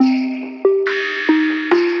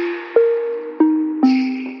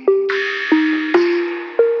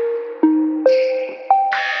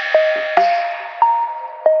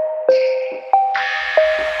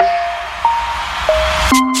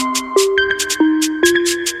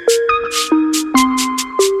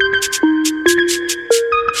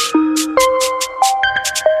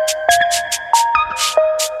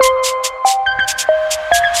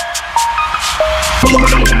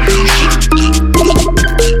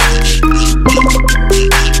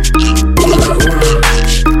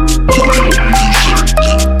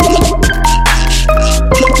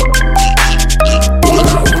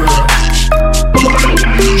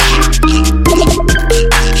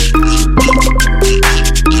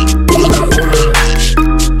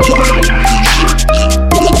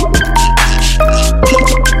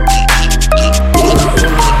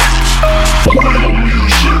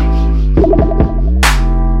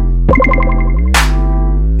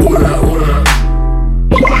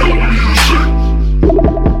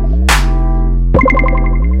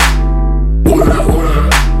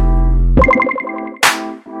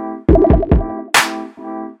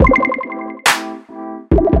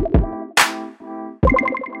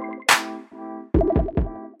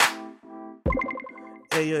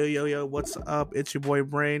Hey yo yo yo, what's up? It's your boy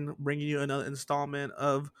Brain bringing you another installment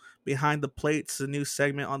of Behind the Plates, a new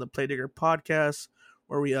segment on the Play Digger podcast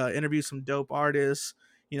where we interview some dope artists,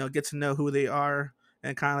 get to know who they are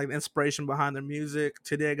and kind of like the inspiration behind their music.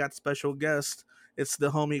 Today I got special guest. It's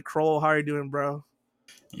the homie Kroll. How are you doing, bro?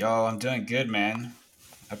 Yo, I'm doing good, man.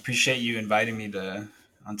 I appreciate you inviting me to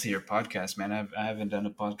onto your podcast, man. I haven't done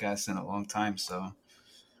a podcast in a long time, so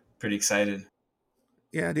pretty excited.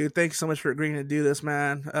 Yeah, dude, thanks so much for agreeing to do this,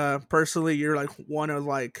 man. Personally, you're like one of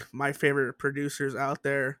like my favorite producers out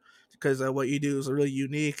there because what you do is really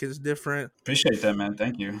unique, is different. Appreciate that, man.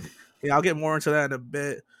 Thank you. Yeah, I'll get more into that in a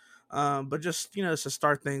bit. But just just to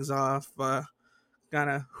start things off, kind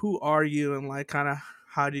of who are you and like kind of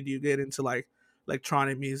how did you get into like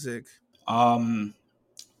electronic music? Um,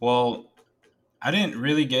 well, I didn't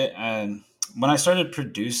really get when I started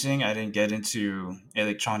producing. I didn't get into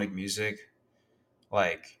electronic music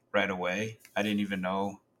like right away. I didn't even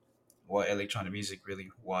know what electronic music really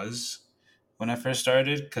was when I first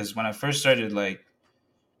started. Because when I first started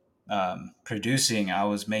producing, I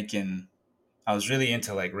was really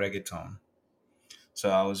into like reggaeton.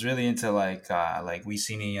 So I was really into like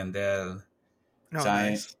Wisin y Yandel, Oh,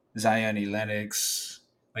 Zion, nice. Zion y Lennox,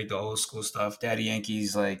 like the old school stuff. Daddy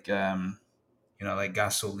Yankees, like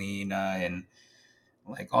Gasolina and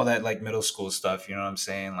like all that like middle school stuff. You know what I'm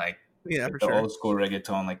saying? Yeah, Like for the sure. old school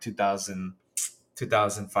reggaeton, like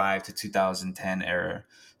 2005 to 2010 era.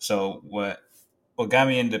 So what got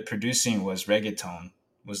me into producing was reggaeton,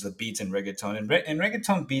 was the beats in reggaeton, and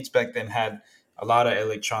reggaeton beats back then had a lot of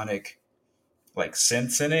electronic like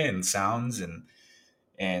synths in it and sounds and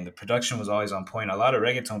the production was always on point. A lot of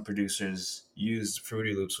reggaeton producers used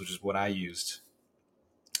Fruity Loops, which is what I used,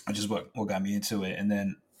 which is what got me into it. And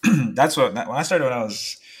then that's what when I started when I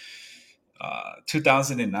was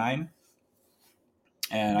 2009,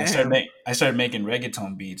 and Damn. I started making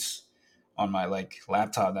reggaeton beats on my like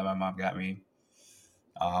laptop that my mom got me.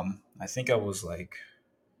 I think I was like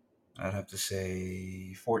I'd have to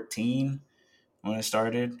say 14 when I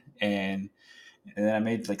started, and then I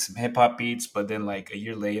made like some hip hop beats. But then like a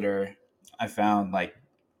year later, I found like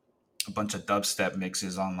a bunch of dubstep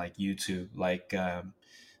mixes on like YouTube, like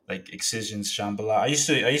Excision's Shambhala. I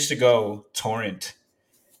used to go torrent.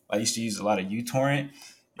 I used to use a lot of uTorrent,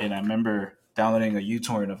 and I remember downloading a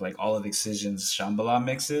uTorrent of like all of Excision's Shambhala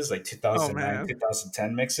mixes, like Oh 2009, man.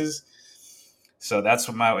 2010 mixes. So that's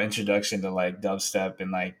what my introduction to like dubstep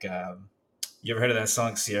and like. You ever heard of that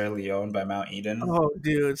song Sierra Leone by Mount Eden? Oh,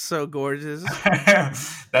 dude, it's so gorgeous.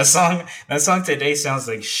 That song today sounds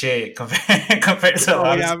like shit compared to a Oh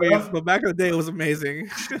lot of yeah, I mean, stuff. but back in the day, it was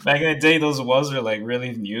amazing. Back in the day, those walls were like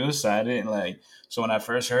really new, so I didn't like. So when I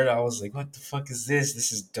first heard it, I was like, "What the fuck is this?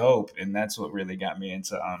 This is dope!" And that's what really got me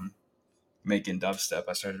into making dubstep.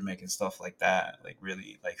 I started making stuff like that, like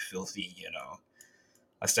really like filthy, you know.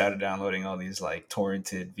 I started downloading all these like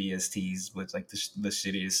torrented VSTs with like the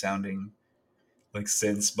shittiest sounding like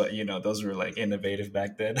synths, but you know those were like innovative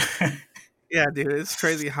back then. Yeah, dude, it's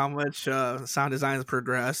crazy how much sound design has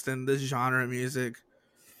progressed in this genre of music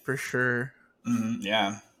for sure.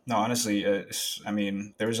 Yeah. No, honestly, I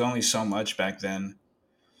mean, there was only so much back then.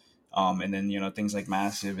 And then, you know, things like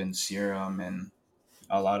Massive and Serum and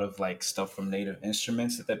a lot of like stuff from Native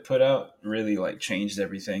Instruments that they put out really like changed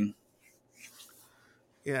everything.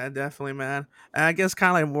 Yeah, definitely, man. And I guess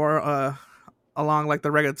kind of like more along like the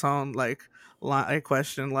reggaeton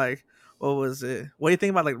question, like what was it? What do you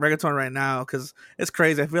think about like reggaeton right now? Because it's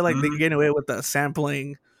crazy. I feel like they're Mhm. getting away with the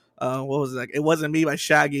sampling. What was it like? It wasn't me by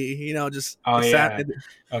Shaggy. Just Oh, the sound.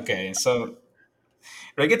 yeah. Okay. So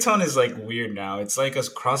reggaeton is like weird now. It's like a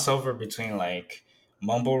crossover between like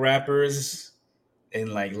mumble rappers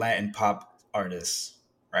and like Latin pop artists,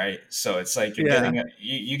 right? So it's like you're Yeah. getting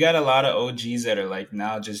you got a lot of OGs that are like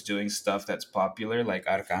now just doing stuff that's popular, like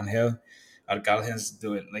Arcangel. Arcangel's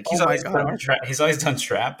doing like Oh my God. he's always done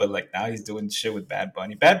trap, but like now he's doing shit with Bad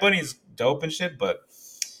Bunny. Bad Bunny's dope and shit, but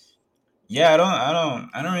yeah, I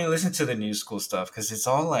don't really listen to the new school stuff because it's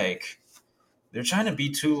all like they're trying to be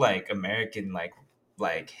too like American,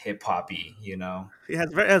 like hip hoppy, you know? Yeah,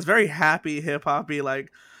 it's very happy hip hoppy.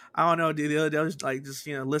 Like I don't know, dude. The other day I was like just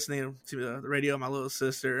listening to the radio with my little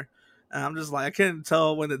sister, and I'm just like I couldn't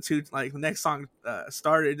tell when the next song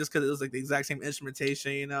started just because it was like the exact same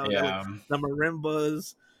instrumentation. Got like Yeah. the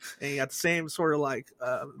marimbas, and you got the same sort of like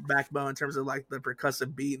backbone in terms of like the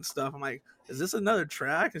percussive beat and stuff. I'm like, is this another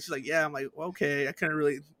track? And she's like, yeah. I'm like, well, okay. I couldn't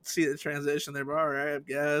really see the transition there, but all right, I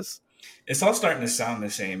guess. It's all starting to sound the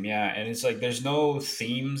same, yeah. And it's like there's no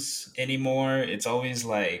themes anymore. It's always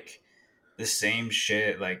like the same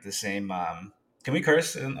shit, like the same Can we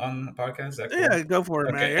curse on the podcast? Is that cool? Yeah, go for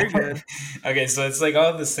it, man. Okay. You're good. Okay, so it's like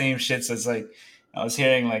all the same shit. So it's like I was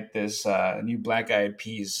hearing like this new Black Eyed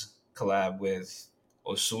Peas collab with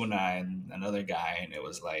Osuna and another guy, and it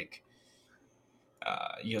was like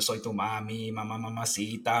Yo soy tu mami, mama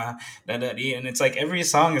mamacita, and it's like every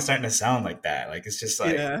song is starting to sound like that. Like it's just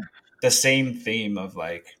like Yeah, the same theme of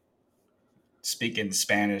like speaking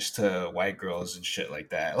Spanish to white girls and shit like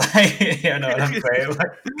that. Like you know what I'm saying?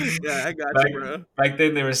 yeah, I got you, Like bro. back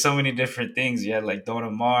then there were so many different things. You had like Don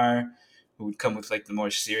Omar, who would come with like the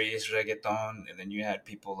more serious reggaeton, and then you had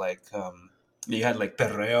people like you had like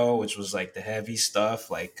Perreo, which was like the heavy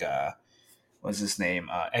stuff, like what's his name?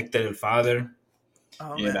 Hector el Father.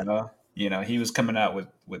 Oh You man. know, he was coming out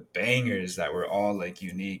with bangers that were all like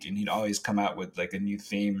unique, and he'd always come out with like a new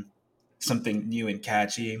theme, something new and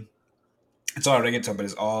catchy. It's all reggaeton, but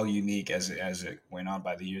it's all unique as it went on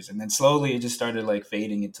by the years, and then slowly it just started like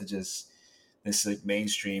fading into just this like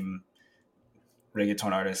mainstream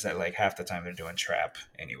reggaeton artists that like half the time they're doing trap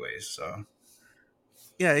anyways. So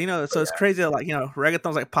Yeah, so it's crazy that, like,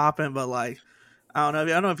 reggaeton's like popping, but like I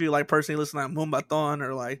don't know if you like personally listen to like Mumbaton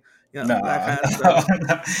or like, no, that kind of no, stuff.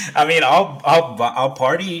 no. I mean, I'll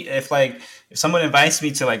party if someone invites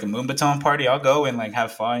me to like a Moombaton party, I'll go and like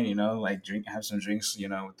have fun, like have some drinks,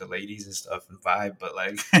 with the ladies and stuff and vibe. But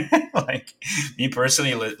like, like me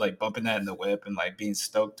personally, like bumping that in the whip and like being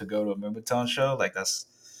stoked to go to a Moombaton show, like that's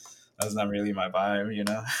not really my vibe.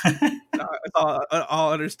 It's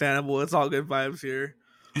all understandable. It's all good vibes here.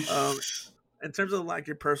 Um, in terms of like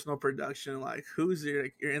your personal production, like who's your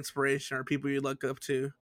inspiration or people you look up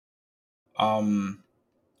to? um,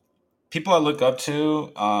 People I look up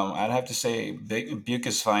to, I'd have to say Big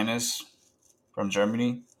Bucus Finest from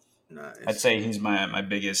Germany. I'd Nice. say he's my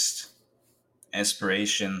biggest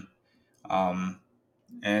inspiration. Um,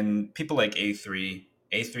 and people like A3.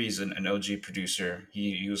 A3 is an OG producer.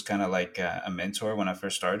 He was kind of like a mentor when I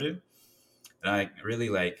first started, and I really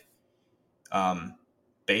like um,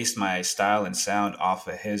 based my style and sound off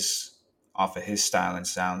of his style and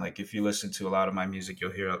sound. Like if you listen to a lot of my music,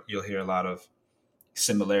 you'll hear a lot of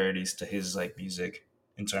similarities to his like music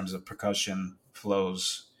in terms of percussion,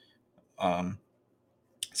 flows, um,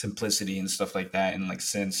 simplicity, and stuff like that. And like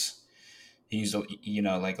synths, he used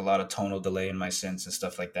like a lot of tonal delay in my synths and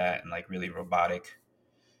stuff like that, and like really robotic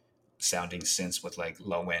sounding synths with like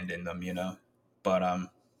low end in them. But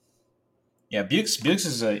yeah, Bukes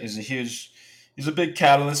is a huge, he's a big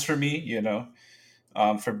catalyst for me,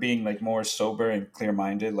 for being like more sober and clear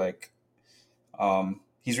minded. Like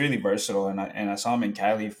he's really versatile, and I saw him in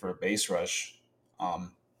Cali for a Bass Rush,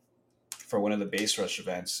 um, for one of the Bass Rush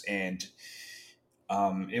events, and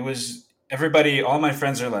it was everybody. All my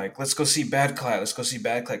friends are like, "Let's go see Bad Clat. Let's go see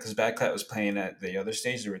Bad Clat," because Bad Clat was playing at the other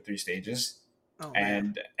stage. There were three stages, Oh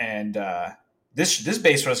man. and this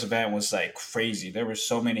Bass Rush event was like crazy. There were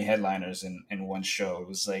so many headliners in one show. It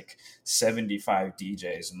was like 75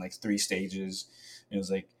 DJs and like three stages. It was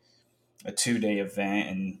like a 2 day event,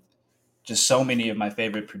 and just so many of my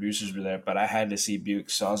favorite producers were there, but I had to see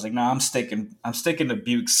Bukes. So I was like, no, I'm sticking to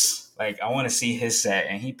Bukes. Like I want to see his set.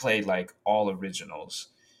 And he played like all originals.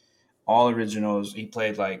 All originals. He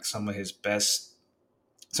played like some of his best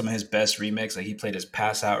remix. Like he played his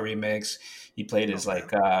Pass Out remix. He played Oh his man.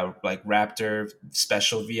 like Raptor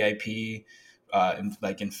special VIP, and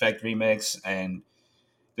like Infect remix. And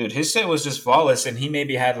dude, his set was just flawless, and he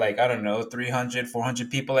maybe had like I don't know 300, 400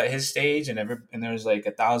 people at his stage, and there was like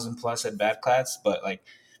 1,000 plus at Bad Clats, but like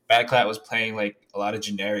Bad Clat was playing like a lot of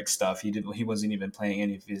generic stuff. He wasn't even playing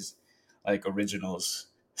any of his like originals,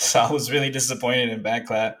 so I was really disappointed in Bad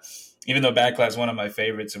Clat, even though Bad Clat's one of my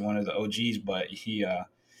favorites and one of the OGs. But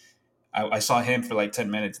I saw him for like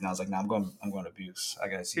 10 minutes, and I was like, nah, I'm going to Bukes. I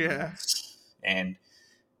gotta see Yeah. Bukes. And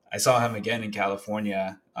I saw him again in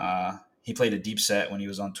California. He played a deep set when he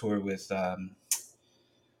was on tour with like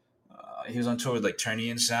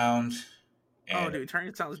Turnian Sound, Oh and dude,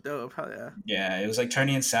 Turning sounds dope. Hell yeah. yeah, it was like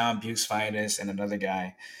Turnian Sound, Buke's Finest, and another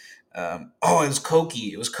guy. It was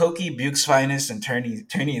Koki. It was Koki, Buke's Finest, and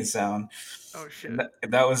Turnian Sound. Oh And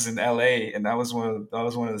shit. that was in L.A. and that was one of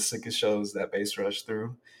the sickest shows that Bass Rush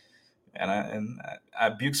threw. And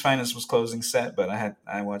Buke's Finest was closing set, but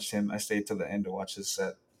I watched him. I stayed till the end to watch his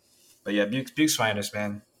set. But yeah, Buke's Finest,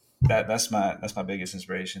 man. That's my biggest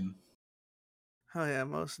inspiration. Oh yeah,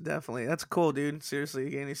 most definitely. That's cool, dude. Seriously,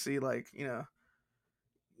 getting to see like, your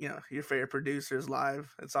favorite producers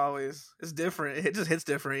live. It's different. It just hits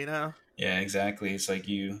different. Yeah, exactly. It's like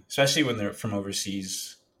especially when they're from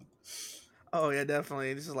overseas. Oh yeah,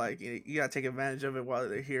 definitely. This is like you gotta take advantage of it while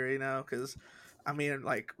they're here. Because I mean,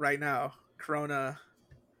 like right now, Corona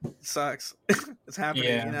sucks. It's happening.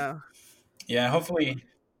 Yeah, Yeah, hopefully.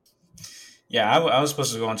 Yeah, I was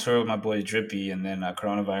supposed to go on tour with my boy Drippy, and then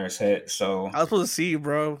coronavirus hit. So, I was supposed to see you,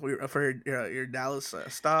 bro, for your Dallas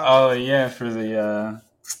stop oh yeah, for the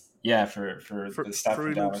for the stop for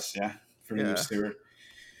Fruit Loops. Dallas. Yeah, for the Yeah, Stewart.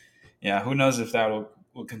 Yeah, who knows if that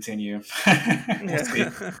will continue? We'll see.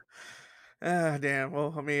 yeah. Ah, damn.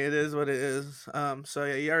 Well, I mean, it is what it is. So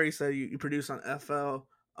yeah, you already said you produce on FL.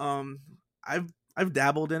 Um, I've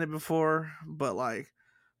dabbled in it before, but like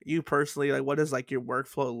you personally, like, what does like your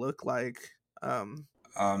workflow look like? Um,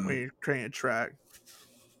 when Um, you're creating a track.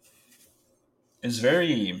 it's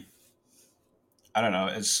very. I don't know.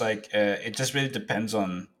 It's like it just really depends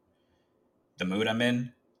on the mood I'm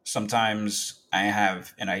in. Sometimes I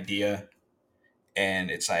have an idea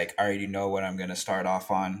and it's like I already know what I'm gonna start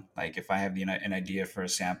off on. Like if I have an idea for a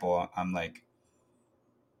sample, I'm like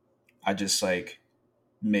I just like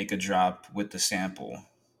make a drop with the sample.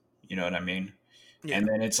 You know what I mean? Yeah. And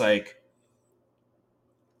then it's like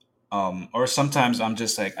or sometimes I'm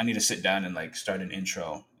just like I need to sit down and like start an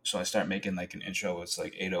intro. So I start making like an intro. It's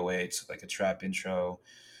like 808s, like a trap intro.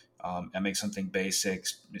 I make something basic.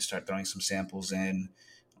 Start throwing some samples in,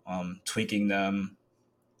 tweaking them,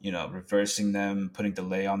 reversing them, putting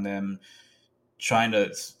delay on them, trying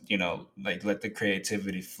to, like let the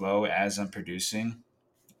creativity flow as I'm producing.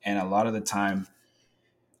 And a lot of the time,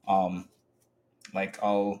 um, like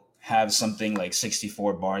I'll have something like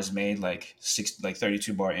 64 bars made, like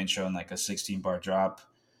 32 bar intro and like a 16 bar drop.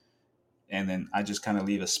 And then I just kind of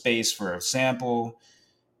leave a space for a sample.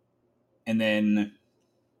 And then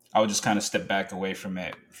I would just kind of step back away from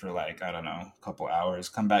it for like, I don't know, a couple hours,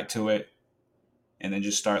 come back to it, and then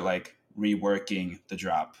just start like reworking the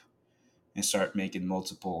drop and start making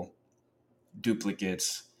multiple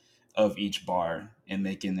duplicates of each bar and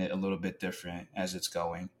making it a little bit different as it's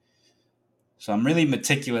going. So I'm really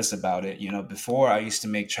meticulous about it. Before I used to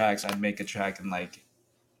make tracks, I'd make a track in like,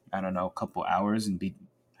 I don't know, a couple hours and be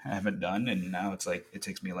have it done. And now it's like it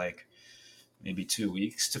takes me like maybe 2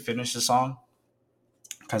 weeks to finish the song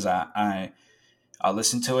because I'll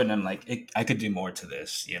listen to it and I'm like, I could do more to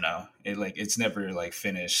this. It's never like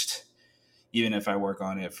finished, even if I work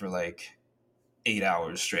on it for like 8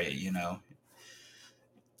 hours straight.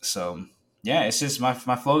 So yeah, it's just my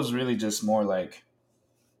flow is really just more like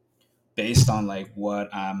based on like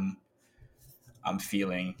what I'm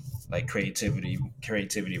feeling, like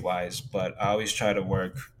creativity wise. But I always try to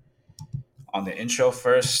work on the intro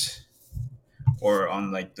first or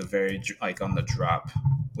on like like on the drop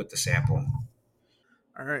with the sample.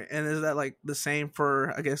 All right. And is that like the same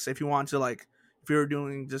for, I guess, if you want to, like, if you were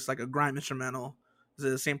doing just like a grime instrumental, is it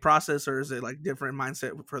the same process or is it like different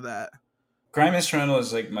mindset for that? Grime instrumental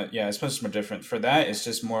is like it's much more different. For that, it's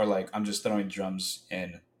just more like I'm just throwing drums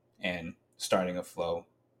in and starting a flow.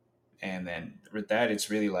 And then with that, it's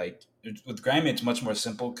really like with grime, it's much more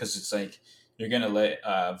simple because it's like you're gonna let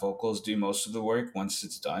vocals do most of the work once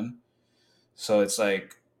it's done. So it's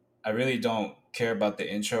like I really don't care about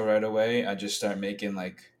the intro right away. I just start making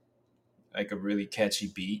like a really catchy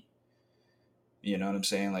beat. You know what I'm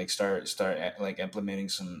saying? Like like implementing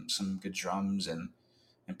some good drums and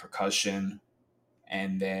percussion,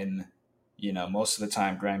 and then most of the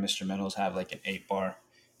time grime instrumentals have like an 8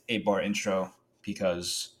 bar intro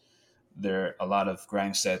because there a lot of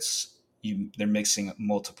grime sets they're mixing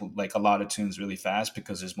multiple like a lot of tunes really fast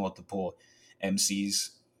because there's multiple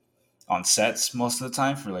MCs on sets most of the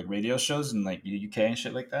time for like radio shows and like UK and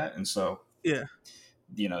shit like that. And so, Yeah.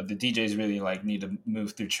 the DJs really like need to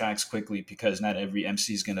move through tracks quickly because not every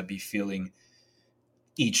MC is going to be feeling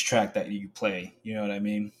each track that you play. You know what I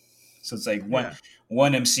mean? So it's like one Yeah.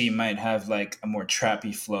 one MC might have like a more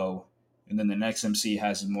trappy flow, and then the next MC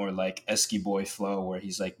has a more like Esky Boy flow where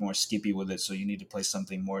he's like more skippy with it. So you need to play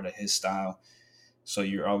something more to his style. So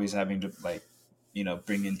you're always having to like,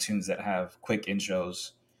 bring in tunes that have quick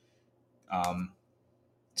intros. Um,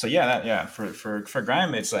 so yeah, for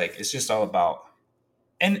grime, it's like it's just all about.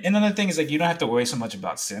 And another thing is like you don't have to worry so much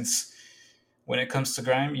about synths when it comes to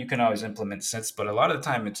grime. You can always implement synths, but a lot of the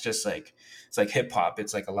time it's like hip hop.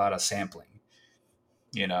 It's like a lot of sampling.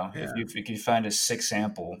 If Yeah. you find a sick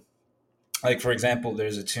sample, like for example,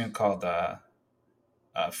 there's a tune called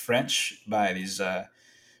French by these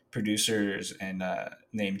producers and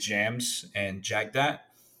named Jams and Jack Dat.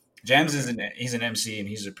 Jams Okay. he's an MC and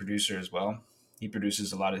he's a producer as well. He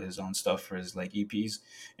produces a lot of his own stuff for his like EPs.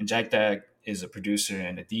 And Jack Dag is a producer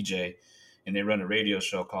and a DJ, and they run a radio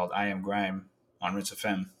show called I Am Grime on Ritz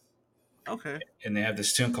FM. Okay. And they have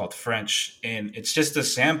this tune called French, and it's just a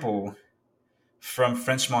sample from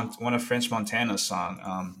one of French Montana's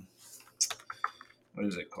song. What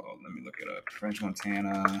is it called? Let me look it up. French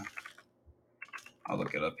Montana. I'll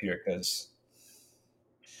look it up here because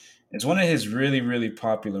It's one of his really, really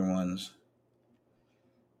popular ones.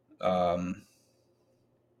 Um,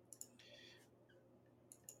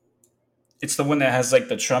 it's the one that has like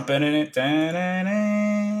the trumpet in it.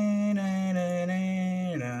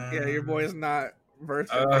 Yeah, your boy is not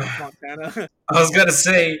versed in Uh, French Montana. I was gonna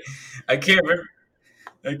say, I can't remember.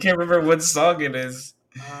 I can't remember what song it is.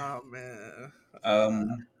 Oh man.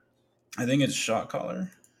 Um, I think it's Shot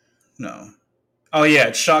Caller. No. Oh yeah,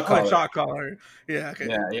 it's Shot Oh, Caller. shot caller. Yeah, okay.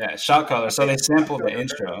 Yeah, yeah, Shot Caller. I So think they I sampled feel the like I've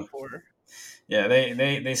heard that intro. before. Yeah,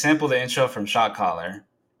 they sampled the intro from Shot Caller,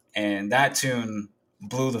 and that tune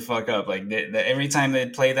blew the fuck up. Like every time they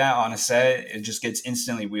play that on a set, it just gets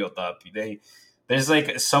instantly wheeled up. There's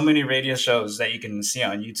like so many radio shows that you can see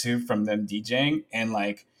on YouTube from them DJing, and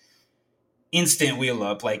like instant wheel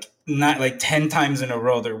up, like not like 10 times in a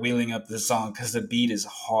row they're wheeling up the song because the beat is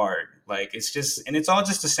hard. Like it's just, and it's all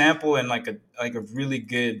just a sample and like a really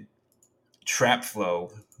good trap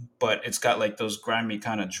flow, but it's got like those grimy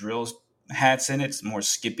kind of drill hats in it. It's more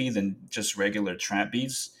skippy than just regular trap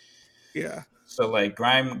beats. Yeah. So like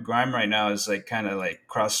grime right now is like kind of like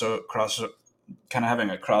kind of having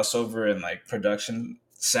a crossover in like production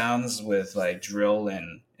sounds with like drill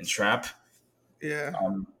and trap. Yeah.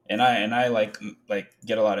 And I like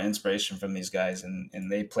get a lot of inspiration from these guys,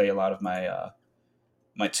 and they play a lot of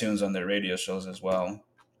my tunes on their radio shows as well.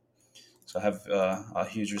 So I have a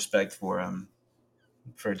huge respect for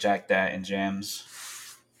Jack Dat and Jams.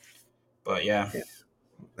 But yeah, Yeah.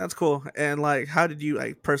 That's cool. And like how did you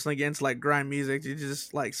like personally get into like grime music? Did you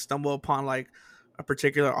just like stumble upon like a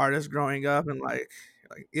particular artist growing up and like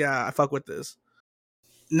yeah, I fuck with this.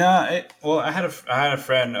 no, well, I had a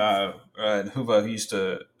friend, Huva, who I used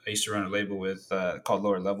to run a label with called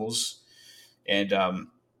Lower Levels, and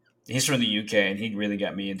he's from the UK, and he really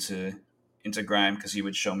got me into grime because he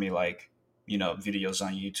would show me like videos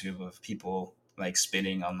on YouTube of people like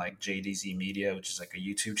spinning on like JDZ Media, which is like a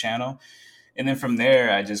YouTube channel, and then from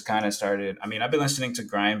there I just kind of started. I mean, I've been listening to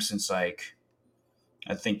grime since like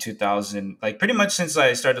I think 2000, like pretty much since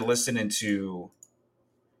I started listening to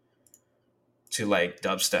like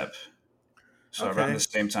dubstep. So around the Okay.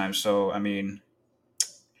 same time. So I mean,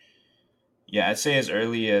 yeah, I'd say as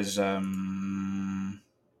early as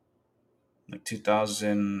like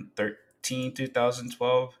 2013,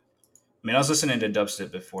 2012. I mean, I was listening to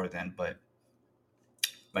dubstep before then, but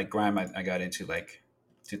like grime, I got into like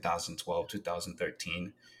 2012,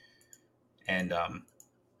 2013, and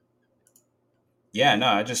yeah, no,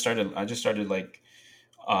 I just started like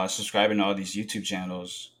subscribing to all these YouTube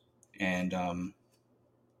channels, and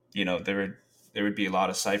there would be a lot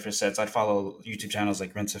of cipher sets. I'd follow YouTube channels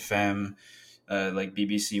like Rinse FM, like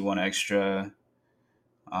BBC One Extra,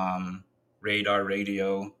 um, Radar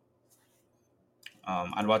Radio.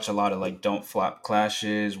 I'd watch a lot of like Don't Flop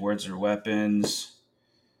Clashes, Words or Weapons.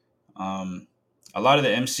 Um, a lot of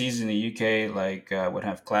the MCs in the UK like would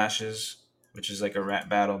have clashes, which is like a rap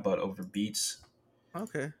battle but over beats,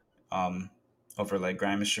 Okay. um, over like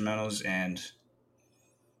grime instrumentals, and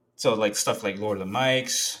so like stuff like Lord of the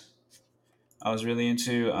Mics. I was really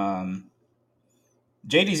into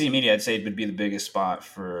JDZ Media. I'd say would be the biggest spot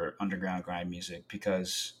for underground grime music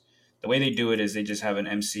because the way they do it is they just have an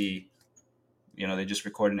MC. They just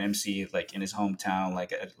record an MC like in his hometown,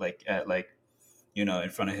 like in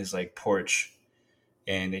front of his like porch,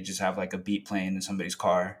 and they just have like a beat playing in somebody's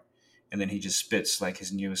car, and then he just spits like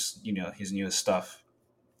his newest stuff,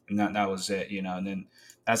 and that was it. And then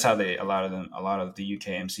that's how a lot of the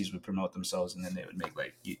UK MCs would promote themselves, and then they would make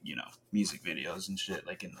like music videos and shit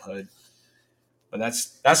like in the hood. But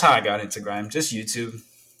that's how I got into grime, just YouTube.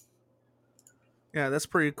 Yeah, that's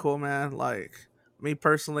pretty cool, man. Like me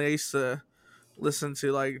personally, I used to listen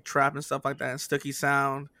to like trap and stuff like that. And Sticky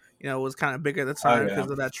Sound, was kind of big at the Oh time yeah,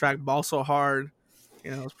 because of that track "Ball So Hard."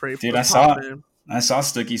 It was pretty dude, was I saw popping. I saw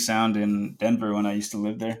Sticky Sound in Denver when I used to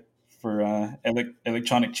live there for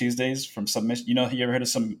Electronic Tuesdays from Submission. You ever heard of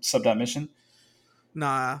some Sub Mission?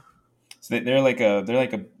 Nah. So they're like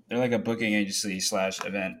a booking agency slash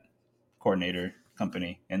event coordinator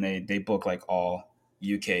company, and they book like all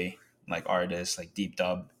UK like artists like Deep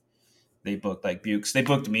Dub. They booked like Bukes. They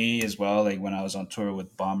booked me as well. Like when I was on tour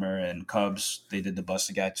with Bomber and Cubs, they did the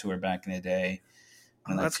Busta Guy tour back in the day.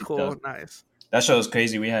 And Oh, like that's cool. Nice. that show was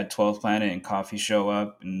crazy. We had 12 Planet and Coffee show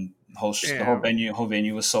up, and Damn. the whole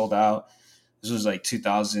venue was sold out. This was like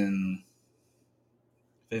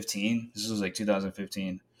 2015. This was like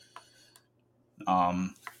 2015.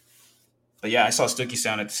 Um, but yeah, I saw Stooky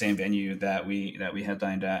Sound at the same venue that we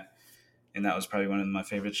headlined at, and that was probably one of my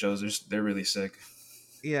favorite shows. They're really sick.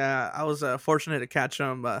 Yeah, I was fortunate to catch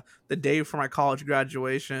them the day for my college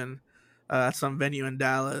graduation at some venue in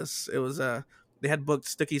Dallas. It was they had booked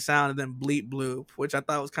Sticky Sound and then Bleep Bloop, which I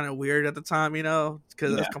thought was kind of weird at the time, because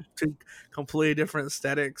that's Yeah. two completely different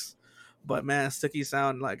aesthetics. But man, Sticky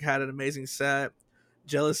Sound like had an amazing set.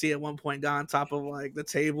 Jealousy at one point got on top of like the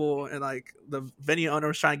table, and like the venue owner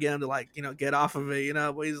was trying to get him to like get off of it,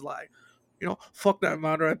 but he's like, fuck that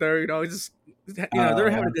mound right there, he's just they're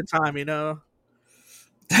having Yeah. a good time.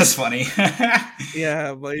 That's funny.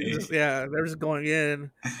 Yeah, but he's just they're just going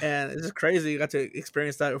in, and it's just crazy. You got to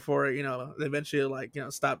experience that before they eventually like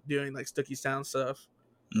stop doing like Sticky Sound stuff.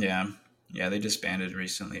 Yeah. Yeah, they disbanded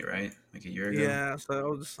recently, right? Like a year ago. Yeah,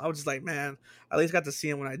 so I was just like, man, at least got to see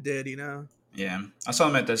him when I did. Yeah, I saw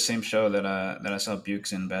them at the same show that I saw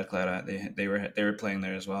Bukes and Bad Cloud at. They were playing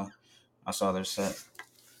there as well. I saw their set,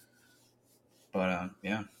 but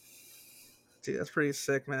yeah. Dude, that's pretty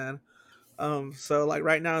sick, man. So like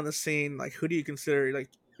right now in the scene, like who do you consider like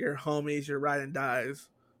your homies, your ride and dies?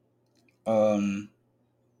 Um,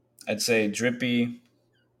 I'd say Drippy,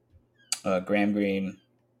 Graham Green,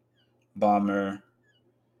 Bomber,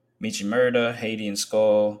 Michi Murda, Haiti and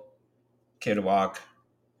Skull, Kid Walk.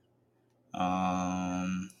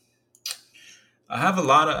 Um, I have a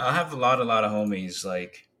lot of homies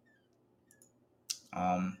like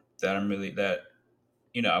that I'm really that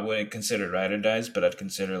I wouldn't consider ride or dies, but I'd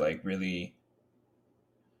consider like really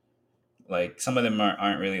like some of them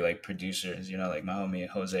aren't really like producers. Like my homie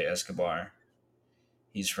Jose Escobar.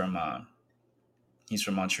 He's from uh, he's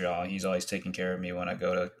from Montreal. He's always taking care of me when I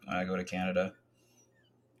go to Canada.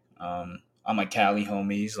 On my Cali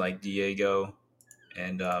homies like Diego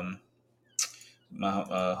and my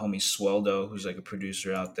homie Sweldo, who's like a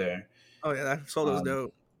producer out there. Oh yeah, that solo's Um,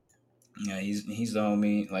 dope. yeah, he's the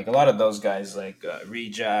homie. Like a lot of those guys, like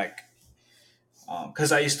Rejack.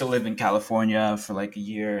 Because I used to live in California for like a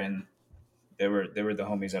year, and they were the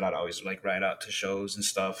homies that I'd always like ride out to shows and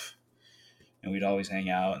stuff, and we'd always hang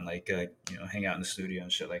out and like hang out in the studio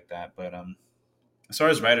and shit like that. But as far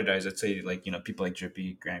as rider guys, I'd say like people like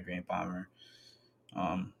Drippy, Grand Bomber.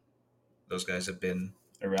 Um, those guys have been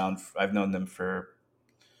around. I've known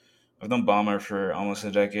Bomber for almost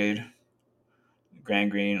a decade.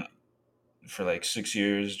 Grand Green for like 6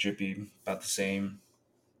 years. Drippy about the same.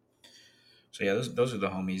 So yeah, those are the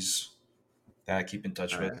homies that I keep in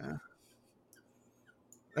touch with. Uh,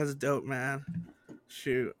 that's dope, man.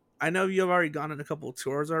 Shoot, I know you've already gone on a couple of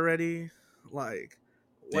tours already. Like,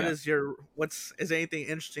 Yeah, is there anything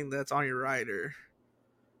interesting that's on your rider?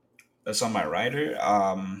 that's on my rider.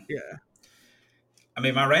 Yeah. I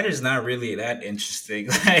mean, my writer's not really that interesting.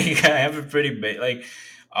 Like, I have a pretty big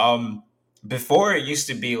um, before it used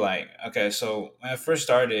to be like, okay, so when I first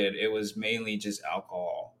started, it was mainly just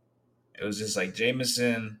alcohol. It was just like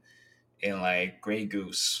Jameson and like Grey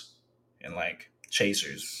Goose and like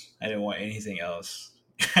Chasers. I didn't want anything else.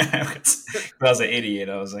 I was an idiot.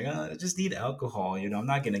 I was like, I just need alcohol. I'm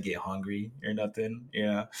not gonna get hungry or nothing.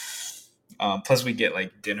 Plus, we get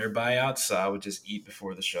like dinner buyouts, so I would just eat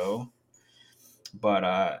before the show.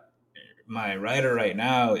 But my rider right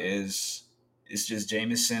now is just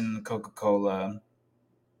Jameson, Coca Cola,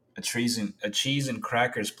 a cheese and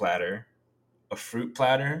crackers platter, a fruit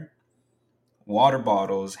platter, water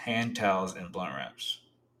bottles, hand towels, and blunt wraps.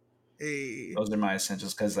 Hey. Those are my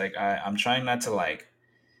essentials because like I'm trying not to like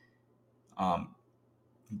um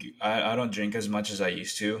I don't drink as much as I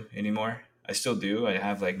used to anymore. I still do. I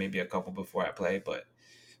have like maybe a couple before I play, but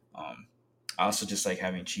um I also just like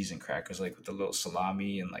having cheese and crackers like with the little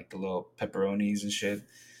salami and like the little pepperonis and shit.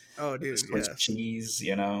 Oh, With the dude, Swiss yes. cheese.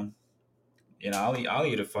 I'll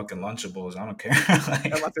eat a fucking Lunchables. I don't care.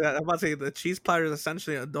 like, I'm about to say the cheese platter is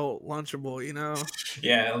essentially an adult lunchable.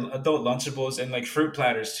 yeah, adult Lunchables and like fruit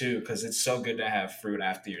platters too, because it's so good to have fruit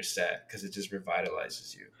after your set because it just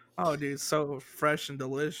revitalizes you. Oh, dude, so fresh and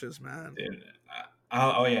delicious, man. Dude,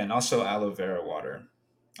 oh yeah, and also aloe vera water,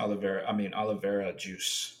 aloe vera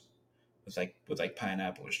juice with like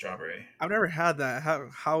pineapple or strawberry. I've never had that.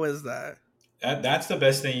 How is that? That's the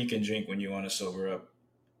best thing you can drink when you want to sober up,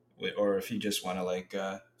 or if you just want to like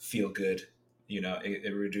feel good.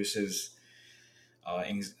 It reduces uh,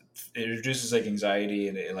 anx- it reduces like anxiety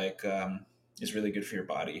and it like it's really good for your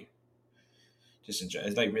body. Just enjoy.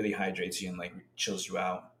 It like really hydrates you and like chills you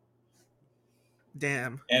out,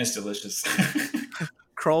 Damn. and it's delicious.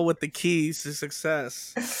 Kroll with the keys to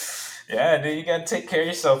success. Yeah, dude, you gotta take care of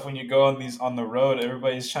yourself when you go on the road.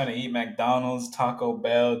 Everybody's trying to eat McDonald's, Taco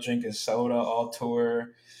Bell, drinking soda all tour.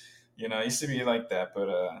 It used to be like that, but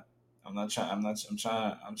I'm not trying.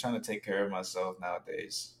 I'm trying to take care of myself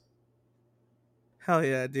nowadays. Hell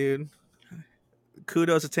yeah, dude.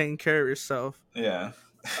 Kudos to taking care of yourself. Yeah.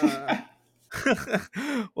 Uh,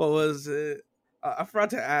 what was it? I forgot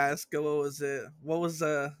to ask. What was it? What was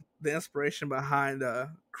the inspiration behind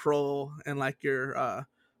Kroll and like your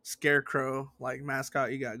scarecrow like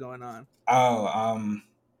mascot you got going on. Oh,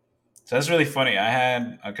 so that's really funny.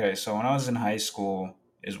 So when I was in high school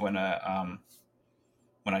is when I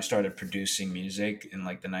started producing music in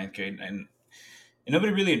like the ninth grade, and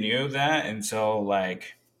nobody really knew that until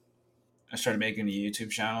like I started making a YouTube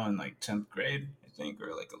channel in like 10th grade, I think,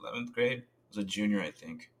 or like 11th grade. I was a junior, I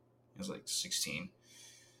think. I was like 16.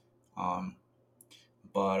 Um,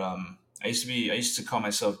 but I used to call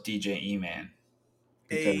myself DJ E Man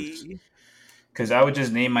because A I would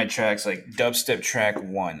just name my tracks like dubstep track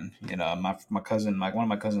one. You know, my cousin, like one of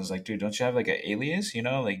my cousins, was like, dude, don't you have like an alias? You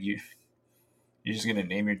know, like you're just gonna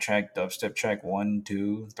name your track dubstep track one,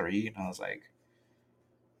 two, three, and I was like,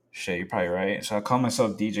 shit, you're probably right. So I call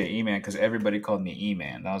myself DJ E Man because everybody called me E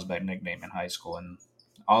Man. That was my nickname in high school and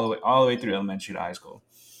all the way through elementary to high school.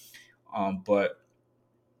 But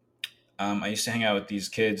I used to hang out with these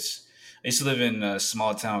kids. I used to live in a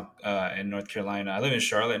small town in North Carolina. I live in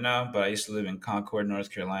Charlotte now, but I used to live in Concord,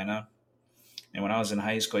 North Carolina. And when I was in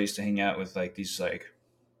high school, I used to hang out with like these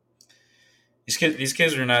kids. These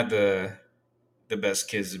kids were not the best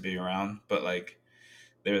kids to be around, but like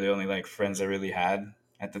they were the only like friends I really had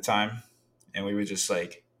at the time, and we were just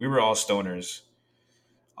like we were all stoners.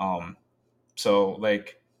 Um, so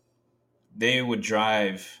like they would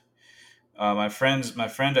drive. My friend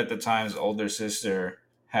at the time's older sister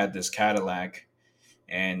had this Cadillac,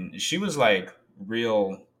 and she was like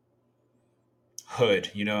real hood.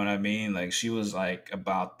 You know what I mean? Like she was like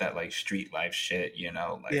about that like street life shit.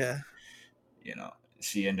 yeah. You know,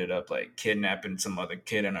 she ended up like kidnapping some other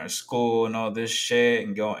kid in our school and all this shit,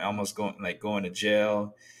 and going to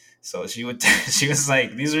jail. So she would she was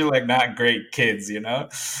like, these are like not great kids, you know.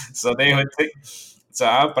 So they would take.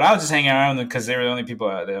 But I was just hanging around with them because they were the only people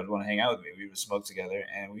that would want to hang out with me. We would smoke together,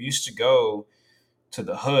 and we used to go to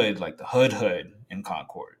the hood, like the hood in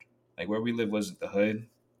Concord. Like where we lived wasn't the hood.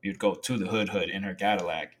 We would go to the hood in her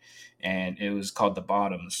Cadillac, and it was called the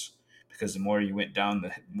Bottoms because the more you went down,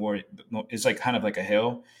 it's like kind of like a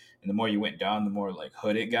hill, and the more you went down, the more like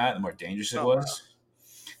hood it got, the more dangerous it Oh wow. was.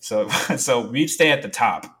 So so we'd stay at the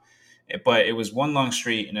top, but it was one long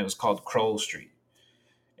street, and it was called Kroll Street,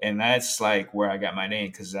 and that's like where I got my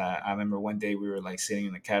name because I remember one day we were like sitting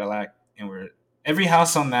in the Cadillac, and every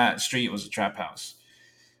house on that street was a trap house,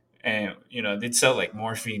 and they'd sell like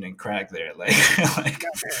morphine and crack there, like like.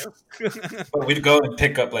 Goddamn. But we'd go and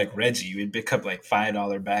pick up like Reggie. We'd pick up like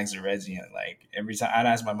 $5 bags of Reggie, and like every time I'd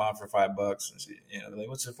ask my mom for $5, and like,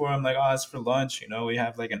 what's it for? I'm like, oh, it's for lunch. We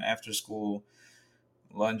have like an after school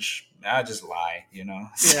lunch. I just lie.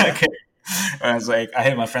 So Yeah. I was like, I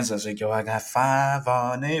hit my friends. I was like, yo, I got 5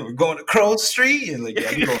 on it. We're going to Crow Street, and like,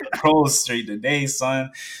 yeah, we go to Crow Street today,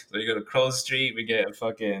 son. So we go to Crow Street. We get a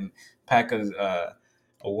fucking pack of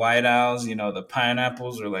White Owls. The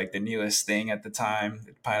pineapples were like the newest thing at the time.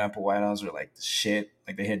 The pineapple White Owls were like the shit.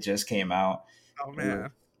 Like they had just came out. Oh We were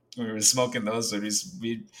man. we were smoking those. So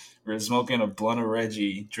we were smoking a blunt of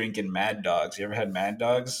Reggie, drinking Mad Dogs. You ever had Mad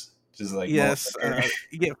Dogs? Just like Yes. motherfucker.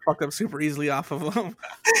 You get fucked up super easily off of them.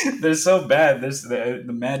 They're so bad. There's the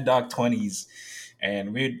Mad Dog 20s,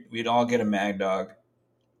 and we'd all get a Mad Dog,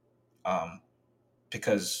 um,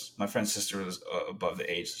 because my friend's sister was above the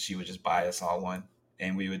age, so she would just buy us all one,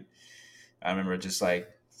 and we would. I remember just like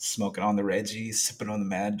smoking on the Reggie, sipping on the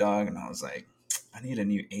Mad Dog, and I was like, I need a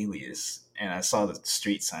new alias, and I saw the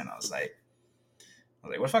street sign. I was like,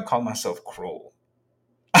 what if I call myself Kroll?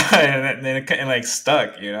 And then it like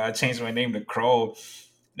stuck. I changed my name to Kroll.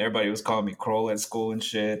 And everybody was calling me Kroll at school and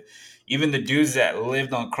shit. Even the dudes that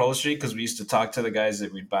lived on Crow Street, because we used to talk to the guys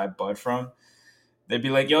that we'd buy bud from. They'd be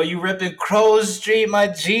like, "Yo, you repping Crow Street, my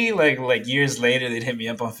G." Like years later, they'd hit me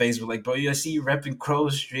up on Facebook, like, "Bro, I see you repping Crow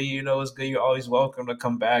Street. It's good. You're always welcome to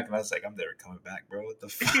come back." And I was like, "I'm never coming back, bro. What the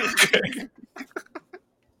fuck?"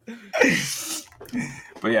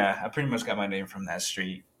 But yeah, I pretty much got my name from that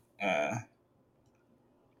street.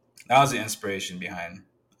 That was the inspiration behind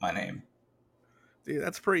my name. Dude,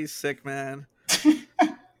 that's pretty sick, man.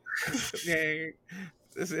 Yeah.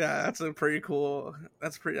 Yeah, that's a pretty cool.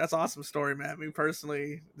 That's awesome story, man. Me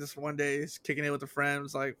personally, just one day kicking it with a friend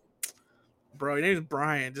was like, bro, your name's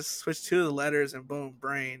Brian. Just switch two of the letters and boom,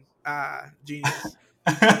 brain. Ah, genius.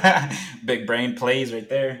 Big brain plays right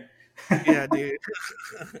there. Yeah, dude.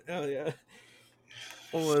 Oh yeah.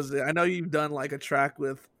 What was it? I know you've done like a track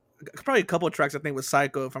with probably a couple of tracks. I think with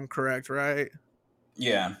Psycho, if I'm correct, right?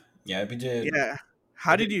 Yeah, yeah, we did. Yeah. We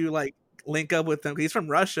How did did. you like link up with him? 'Cause he's from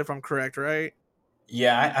Russia, if I'm correct, right?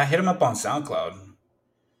 Yeah, I hit him up on SoundCloud.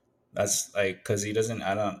 That's like because he doesn't.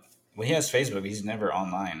 I don't. When he has Facebook, he's never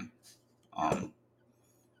online. Um,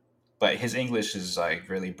 but his English is like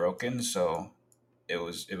really broken, so it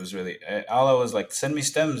was really all I was like, send me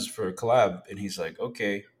stems for a collab, and he's like,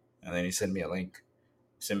 okay, and then he sent me a link,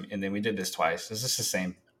 and then we did this twice. It's just the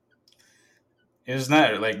same. It was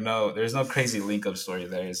not like no, there's no crazy link up story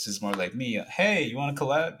there. It's just more like me. Hey, you want to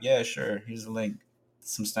collab? Yeah, sure. Here's the link,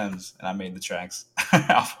 some stems, and I made the tracks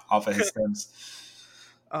off of his stems.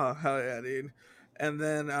 Oh hell yeah, dude. And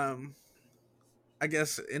then I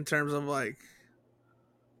guess in terms of like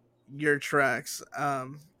your tracks,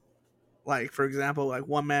 like for example, like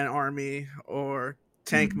One Man Army or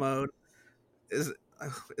Tank Mm. Mode, is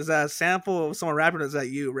is that a sample of someone rapping, or is that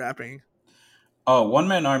you rapping? Oh, One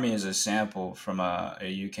Man Army is a sample from a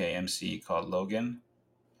UK MC called Logan.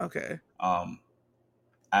 Okay. Um,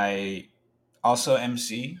 I also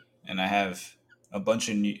MC, and I have a bunch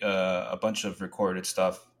of recorded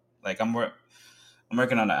stuff. Like I'm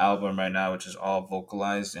working on an album right now, which is all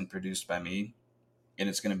vocalized and produced by me, and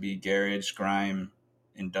it's gonna be garage, grime,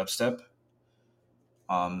 and dubstep.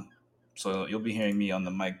 Um, so you'll be hearing me on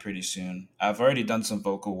the mic pretty soon. I've already done some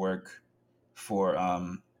vocal work for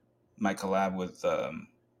my collab with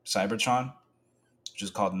Cybertron, which is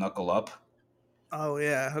called Knuckle Up, Oh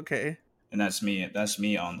yeah. Okay. and that's me. That's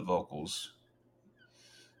me on the vocals.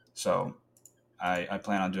 So I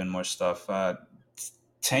plan on doing more stuff.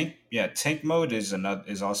 Tank Mode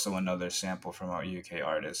is also another sample from our UK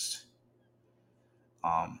artist,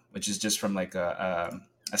 which is just from like a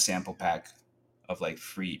sample pack of like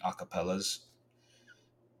free acapellas.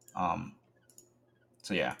 Um,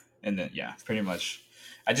 so yeah, and then yeah, pretty much,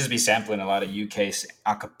 I just be sampling a lot of UK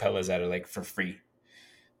acapellas that are like for free,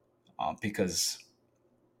 because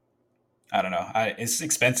I don't know, it's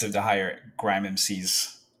expensive to hire grime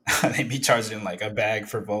MCs. They be charging like a bag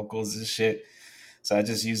for vocals and shit. So I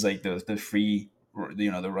just use like the free, the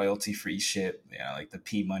royalty free shit, like the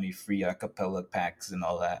P Money free acapella packs and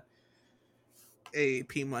all that. A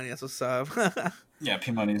P Money, that's what's up. Yeah,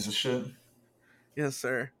 P Money is a shit. Yes,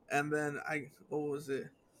 sir. And then what was it?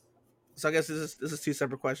 So I guess this is two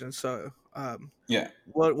separate questions. So, Yeah.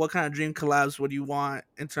 what kind of dream collabs would you want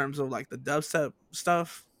in terms of like the dubstep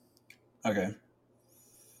stuff? Okay.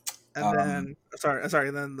 And Um, then sorry,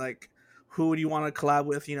 and then like who would you want to collab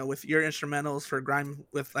with? You know, with your instrumentals for grime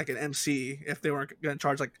with like an MC if they weren't going to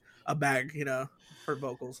charge like a bag, for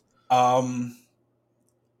vocals. um,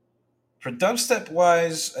 for dubstep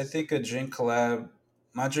wise, I think a drink collab.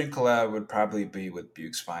 My drink collab would probably be with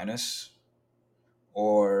Buke's Finest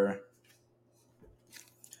or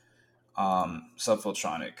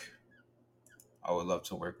Subfiltronic. I would love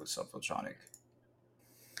to work with Subfiltronic.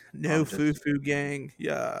 No foo Just foo gang,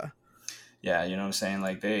 yeah. yeah, you know what I'm saying.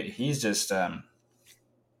 Like he's just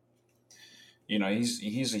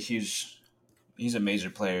he's a major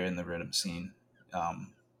player in the rhythm scene.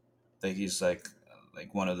 Um, like he's like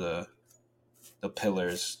one of the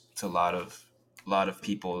pillars to a lot of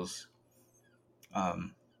people's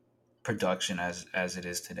um, production as it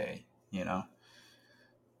is today. You know,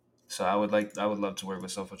 so I would love to work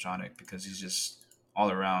with Sophotronic because he's just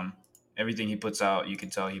all around. Everything he puts out, you can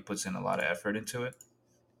tell he puts in a lot of effort into it.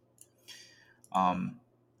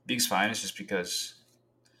 Big's fine. It's just because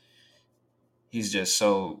he's just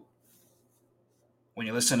so. When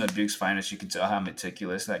you listen to Big's Finest, you can tell how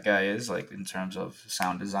meticulous that guy is, like in terms of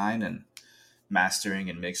sound design and mastering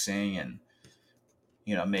and mixing, and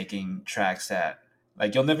making tracks that,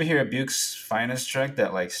 like, you'll never hear a Buke's Finest track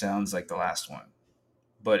that like sounds like the last one,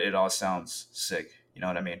 but it all sounds sick. You know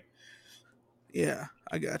what I mean? Yeah,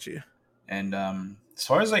 I got you. And as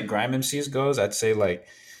far as like grime MCs goes, I'd say like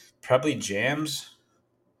probably Jams,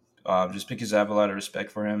 just because I have a lot of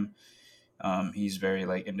respect for him. He's very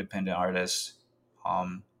like independent artist,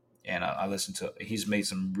 um, and I listen to. He's made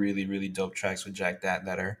some really really dope tracks with Jack that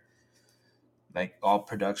are like all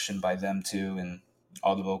production by them too, and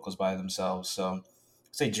all the vocals by themselves. So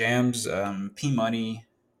say Jams, P Money.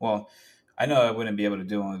 Well, I know I wouldn't be able to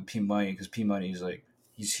do one with P Money because P Money is like,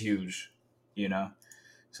 he's huge, you know.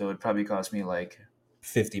 So it'd probably cost me like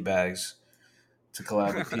 50 bags to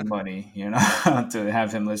collab with P Money, to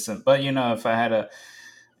have him listen. But if I had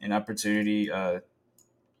an opportunity to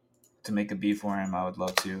make a beat for him, I would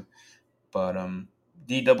love to. But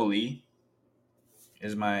DEE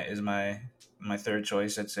is my third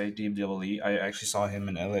choice. I'd say DEE. I actually saw him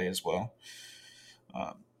in LA as well.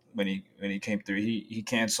 Um, when he came through, he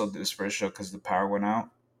canceled this first show because the power went out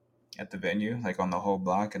at the venue, like on the whole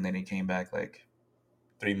block, and then he came back like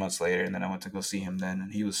 3 months later, and then I went to go see him then,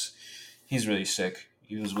 and he's really sick.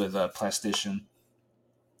 He was with Plastician,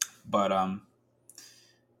 but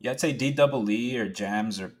yeah, I'd say DEE or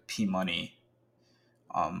Jams or P Money.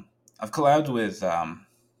 I've collabed with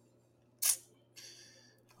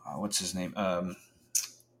what's his name?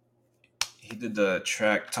 He did the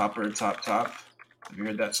track Topper Top Top. Have you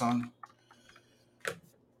heard that song?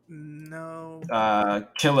 No.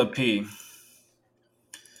 Killer P.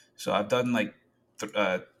 So I've done like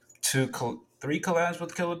three collabs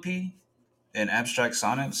with Killer P and Abstract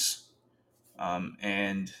Sonnets,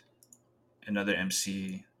 and another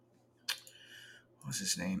MC. What's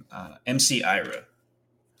his name? MC Ira,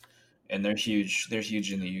 and they're huge. They're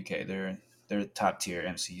huge in the UK. They're top tier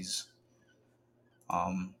MCs.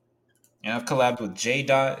 Um, and I've collabed with J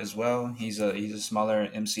Dot as well. He's a smaller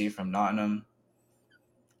MC from Nottingham.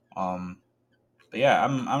 Um, but yeah,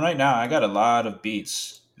 I'm right now. I got a lot of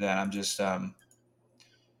beats that I'm just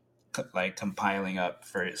like compiling up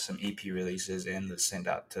for some EP releases and to send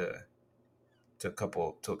out to a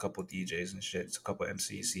couple DJs and shit, to a couple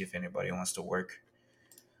MCs, see if anybody wants to work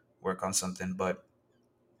on something. But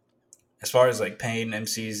as far as like paying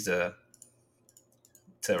MCs to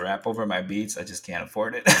rap over my beats, I just can't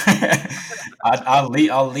afford it.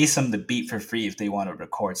 I'll lease them the beat for free if they want to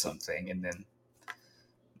record something, and then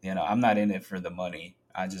I'm not in it for the money.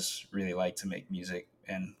 I just really like to make music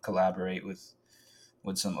and collaborate with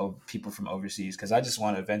some people from overseas, because I just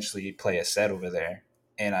want to eventually play a set over there,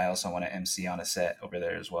 and I also want to MC on a set over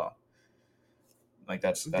there as well. Like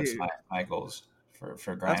that's Dude, my goals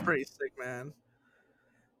for that's grime. pretty sick, man.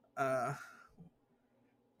 Uh,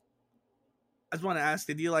 I just want to ask,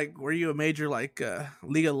 did you like, were you a major like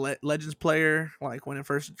League of Legends player like when it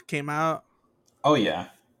first came out? Oh yeah,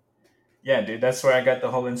 yeah, dude. That's where I got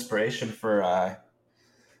the whole inspiration for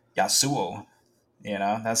Yasuo.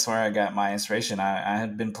 That's where I got my inspiration. I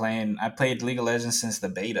had been playing. I played League of Legends since the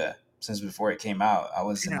beta, since before it came out. I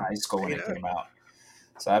was in Damn, high school when it beta. came out,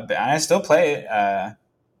 so I still play it.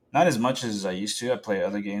 Not as much as I used to. I play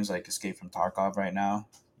other games like Escape from Tarkov right now.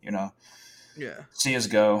 You know, Yeah.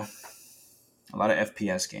 CS:GO, a lot of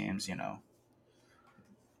FPS games.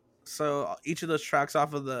 So each of those tracks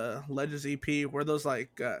off of the Legends EP, were those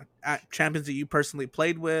like champions that you personally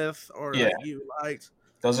played with or Yeah, like you liked?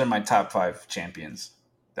 those are my top five champions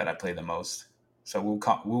that I play the most. So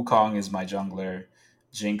Wukong is my jungler,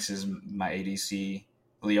 Jinx is my ADC,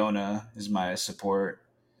 Leona is my support.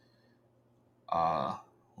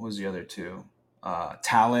 What was the other two?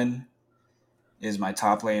 Talon is my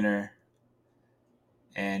top laner,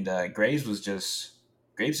 and Graves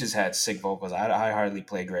just had sick vocals. I hardly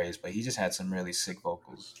play Graves, but he just had some really sick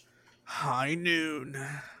vocals. High noon.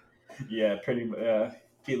 Yeah, pretty.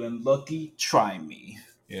 Feeling lucky. Try me.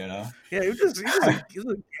 You know. Yeah, he was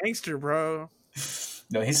a gangster, bro.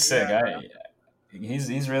 No, he's sick. Yeah.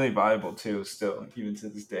 He's really viable too. Still, even to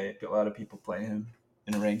this day, a lot of people play him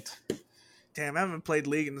in ranked. Damn, I haven't played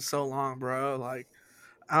League in so long, bro. Like,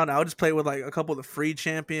 I don't know. I'll just play with like a couple of the free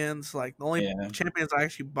champions. Like the only Yeah, champions I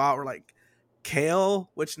actually bought were like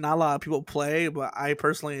Kale, which not a lot of people play, but I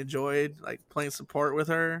personally enjoyed like playing support with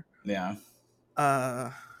her. yeah.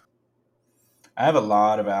 Uh, I have a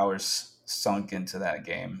lot of hours sunk into that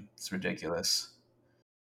game. It's ridiculous.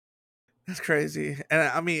 that's crazy. And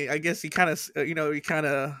I mean, I guess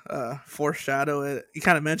foreshadow it. You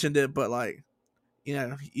kind of mentioned it, but like, you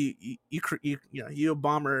a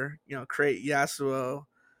bomber, create Yasuo.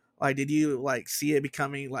 Like, did you like see it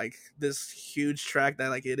becoming like this huge track that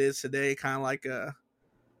like it is today, kind of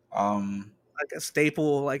Um, like a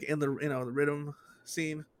staple like in the the rhythm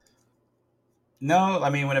scene? no, I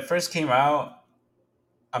mean when it first came out,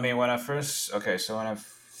 I mean when I first okay, so when I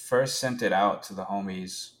first sent it out to the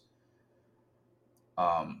homies,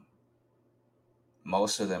 um,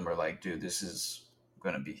 most of them were like, "Dude, this is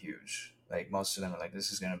gonna be huge." Like most of them were like,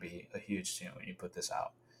 "This is gonna be a huge tune when you put this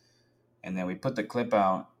out." And then we put the clip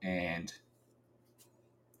out, and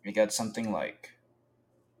we got something like,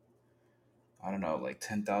 I don't know, like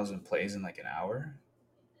 10,000 plays in like an hour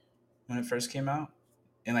when it first came out.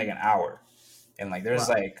 In like an hour. And like there's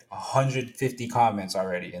Wow. like 150 comments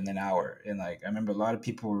already in an hour. And like I remember a lot of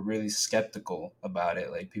people were really skeptical about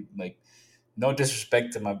it. Like people like, no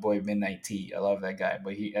disrespect to my boy Midnight T. I love that guy.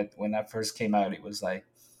 But when that first came out, it was like,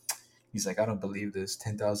 he's like, I don't believe this.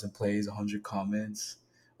 10,000 plays, 100 comments.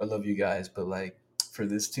 I love you guys, but like for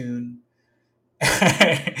this tune,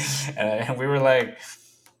 and we were like,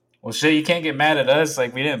 well, shit, you can't get mad at us.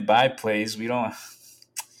 Like we didn't buy plays. We don't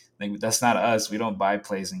like that's not us. We don't buy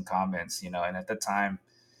plays and comments, And at the time,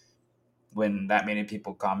 when that many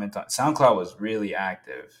people comment on SoundCloud was really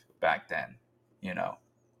active back then, you know,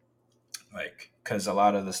 like because a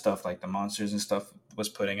lot of the stuff like the monsters and stuff was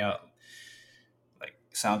putting out, like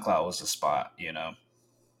SoundCloud was the spot,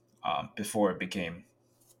 before it became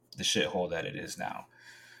the shithole that it is now.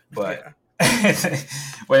 But Yeah.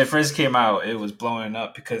 when it first came out, it was blowing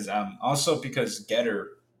up because also because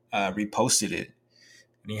Getter reposted it,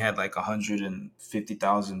 and he had like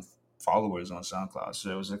 150,000 followers on SoundCloud.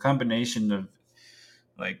 So it was a combination of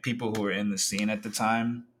like people who were in the scene at the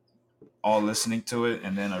time all listening to it,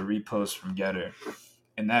 and then a repost from Getter.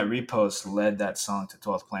 And that repost led that song to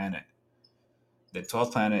 12th Planet. The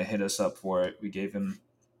 12th Planet hit us up for it. We gave him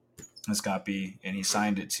a copy, and he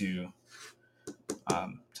signed it to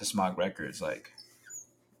Smog Records. Like,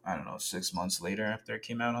 I don't know, 6 months later after it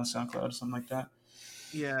came out on SoundCloud or something like that.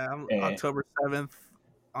 Yeah, And October 7th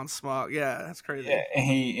on Smog. Yeah, that's yeah,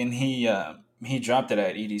 crazy. and he dropped it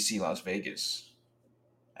at EDC Las Vegas.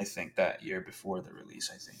 I think that year before the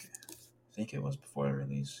release. I think it was before the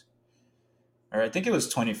release, or I think it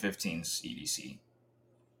was 2015's EDC.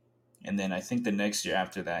 And then I think the next year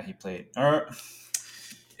after that he played. Or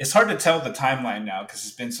it's hard to tell the timeline now because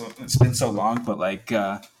it's been so long. But like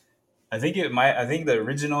I think the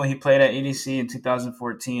original he played at EDC in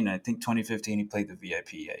 2014. I think 2015 he played the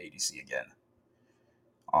VIP at EDC again.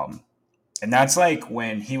 Um, and that's like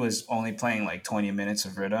when he was only playing like 20 minutes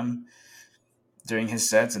of rhythm during his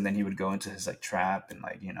sets, and then he would go into his like trap and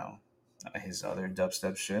like his other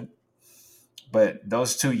dubstep shit. But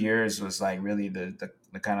those 2 years was like really the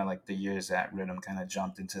kind of like the years that rhythm kind of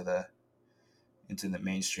jumped into the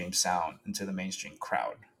mainstream sound, into the mainstream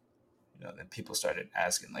crowd. Then people started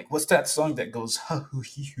asking like, "What's that song that goes ha hoo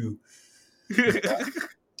hee hoo?"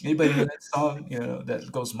 Anybody know that song?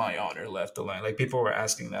 That goes my honor left alone. Like people were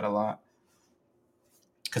asking that a lot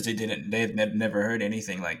because they had never heard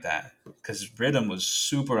anything like that. Because rhythm was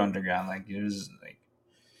super underground. Like it was like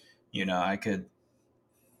I could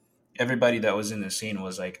everybody that was in the scene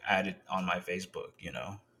was like added on my Facebook. It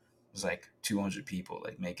was like 200 people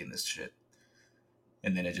like making this shit,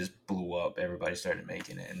 and then it just blew up. Everybody started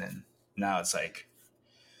making it, and then now it's like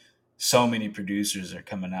so many producers are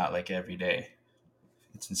coming out like every day.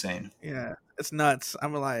 It's insane. Yeah, it's nuts.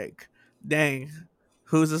 I'm like, dang,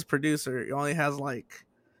 who's this producer?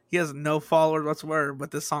 He has no followers whatsoever,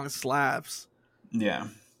 but this song slaps. Yeah,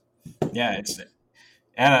 yeah.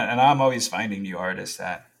 And I'm always finding new artists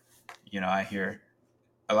that I hear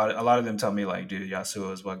a lot of them tell me like, dude,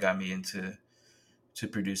 Yasuo is what got me into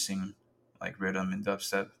producing like rhythm and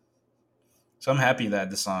dubstep. So I'm happy that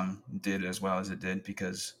the song did as well as it did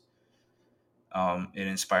because it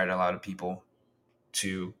inspired a lot of people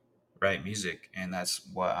to write music, and that's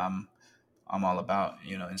what I'm all about.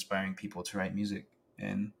 Inspiring people to write music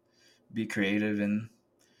and be creative and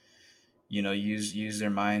use their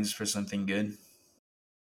minds for something good.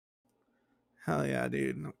 Hell yeah,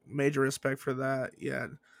 dude! Major respect for that. Yeah,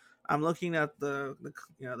 I'm looking at the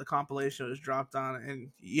compilation it was dropped on,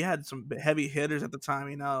 and you had some heavy hitters at the time.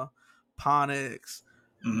 Ponix,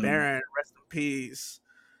 Hmm. Baron, rest in peace.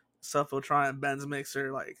 Subfiltron, Ben's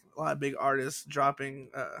Mixer, like a lot of big artists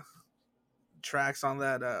dropping tracks on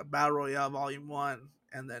that Battle Royale Volume One,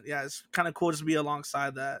 and then yeah, it's kind of cool just to be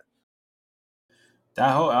alongside that.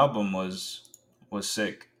 That whole album was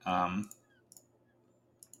sick. I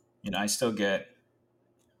still get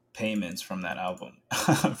payments from that album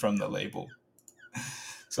from the label.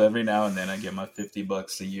 So every now and then I get my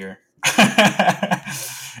 $50 a year.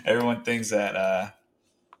 Everyone thinks that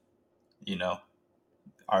you know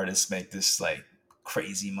artists make this like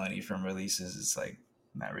crazy money from releases. It's like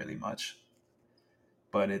not really much,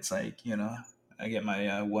 but it's like I get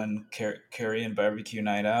my one Korean barbecue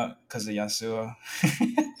night out because of Yasuo.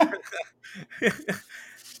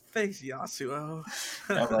 Thanks, Yasuo.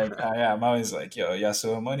 I'm like, yeah, I'm always like, yo,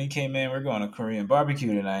 Yasuo money came in. We're going to Korean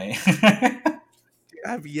barbecue tonight.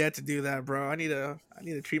 I've yet to do that, bro. I need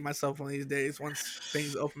to treat myself one of these days once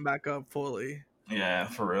things open back up fully. Yeah,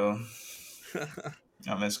 for real.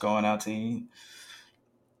 I miss going out to eat.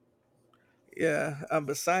 Yeah.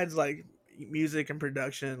 Besides like music and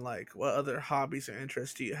production, like what other hobbies or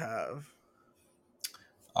interests do you have?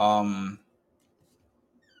 Um,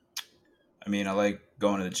 I mean, I like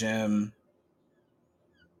going to the gym,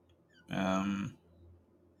 um,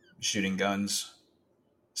 shooting guns,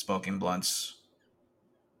 smoking blunts.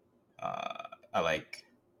 I like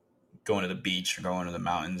going to the beach or going to the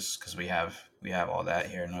mountains because we have all that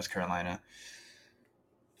here in North Carolina.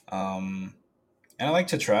 Um, and I like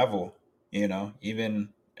to travel.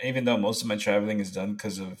 Even though most of my traveling is done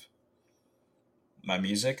because of my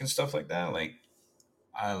music and stuff like that. Like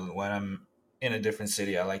when I'm in a different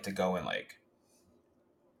city, I like to go and like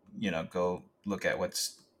go look at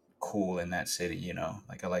what's cool in that city.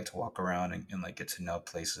 Like I like to walk around and like get to know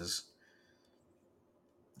places.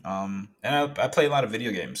 And I play a lot of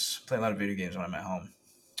video games. Play a lot of video games when I'm at home.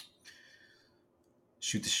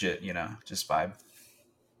 Shoot the shit, just vibe.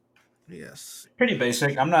 Yes. Pretty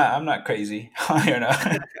basic. I'm not crazy. you know.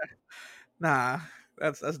 Nah.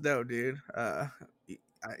 That's dope, dude.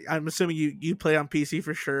 I'm assuming you play on PC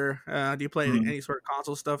for sure. Do you play Mhm. any sort of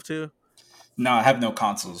console stuff too? No, I have no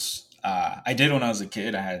consoles. I did when I was a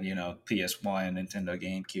kid. I had PS1, Nintendo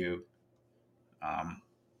GameCube, um,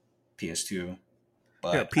 PS2, Yeah,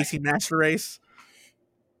 but PC Master Race.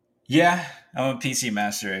 yeah, I'm a PC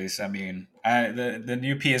master race. I mean, the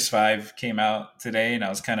new PS5 came out today, and I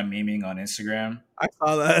was kind of memeing on Instagram. I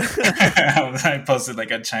saw that. I posted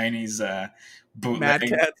like a Chinese Mad bootleg,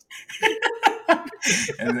 Cat.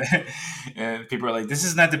 and, and people are like, "This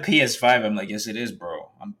is not the PS5." I'm like, "Yes, it is,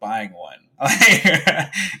 bro. I'm buying one."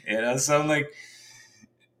 So I'm like,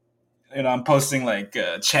 I'm posting like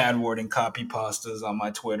Chad Warden copy pastas on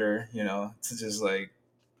my Twitter. To just like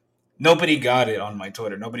nobody got it on my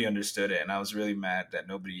Twitter. Nobody understood it, and I was really mad that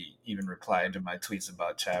nobody even replied to my tweets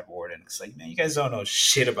about Chad Warden. It's like, man, you guys don't know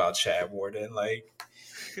shit about Chad Warden. Like,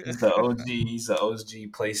 he's the OG. He's the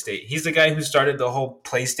OG PlayStation. He's the guy who started the whole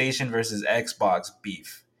PlayStation versus Xbox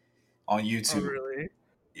beef on Oh, YouTube. really?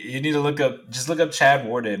 You need to look up Chad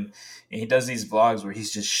Warden, and he does these vlogs where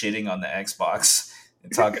he's just shitting on the Xbox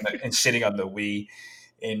and talking and shitting on the Wii,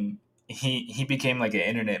 and he became like an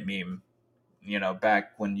internet meme.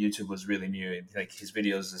 Back when YouTube was really new, like his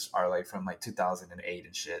videos are like from like 2008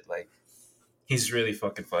 and shit. Like he's really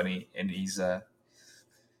fucking funny, and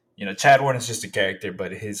Chad Warden's just a character,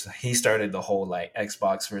 but he started the whole like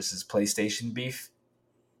Xbox versus PlayStation beef,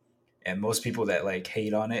 and most people that like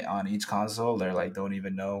hate on it on each console, they're like don't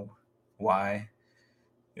even know why.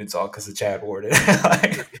 It's all because of Chad Warden.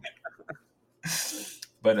 Like,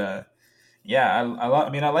 but yeah, I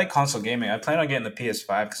mean, I like console gaming. I plan on getting the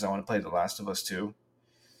PS5 because I want to play The Last of Us 2,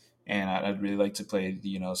 and I'd really like to play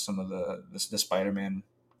some of the Spider-Man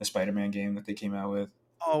game that they came out with.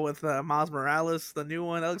 Oh, with Miles Morales, the new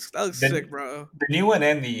one. That looks The sick, bro. the new one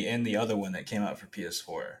and the other one that came out for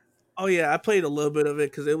PS4. Oh yeah, I played a little bit of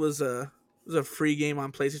it because it was a free game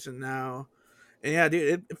on PlayStation Now, and yeah,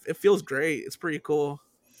 dude, it feels great. It's pretty cool.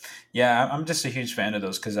 Yeah, I'm just a huge fan of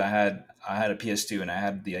those because I had a PS2 and I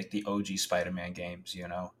had the OG Spider-Man games,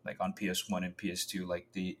 like on PS1 and PS2, like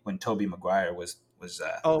the when Tobey Maguire was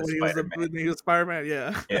Oh, the when Spider-Man. he was Spider Man,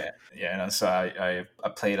 yeah. Yeah, yeah. So I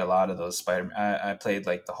played a lot of those Spider. I played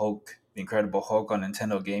like the Hulk, the Incredible Hulk on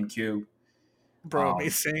Nintendo GameCube. Bro, me Um,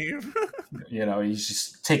 same.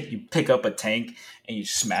 you pick up a tank and you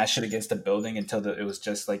smash it against a building until it was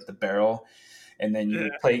just like the barrel, and then Yeah,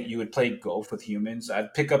 you would play golf with humans.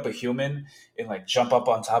 I'd pick up a human and like jump up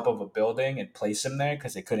on top of a building and place him there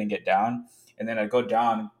because they couldn't get down, and then I'd go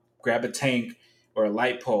down, grab a tank or a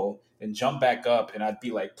light pole, and jump back up, and I'd be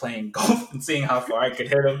like playing golf and seeing how far I could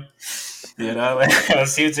hit him. Like I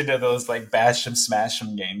was huge into those like bash 'em, smash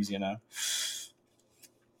 'em games.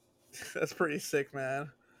 that's pretty sick,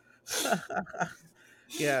 man.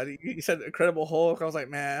 Yeah, you said Incredible Hulk. I was like,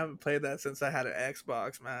 man, I haven't played that since I had an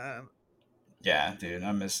Xbox, man. Yeah, dude,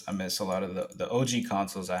 I miss a lot of the OG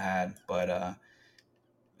consoles I had, but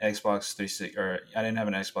Xbox 360 or I didn't have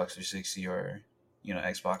an Xbox 360 or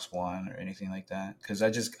Xbox One or anything like that because I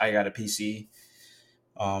got a PC,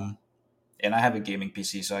 um, and I have a gaming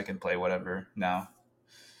PC so I can play whatever now.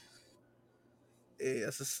 Yeah,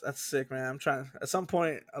 that's sick, man. I'm trying at some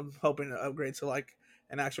point. I'm hoping to upgrade to like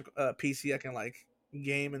an actual PC I can like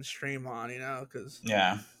game and stream on. Because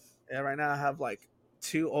Yeah, yeah, right now I have like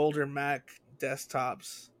two older Mac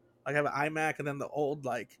desktops. Like I have an iMac and then the old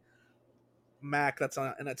like Mac that's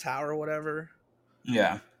in a tower or whatever.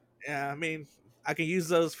 yeah, Yeah, I mean I can use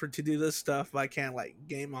those to do this stuff, but I can't like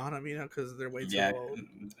game on them, because they're way too yeah. old.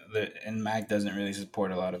 And Mac doesn't really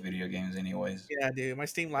support a lot of video games, anyways. Yeah, dude, my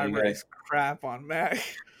Steam You library gotta, is crap on Mac.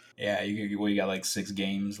 yeah, you got like 6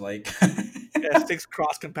 games, like. Yeah, 6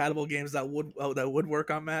 cross-compatible games that would work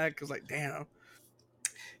on Mac. Cause like, damn.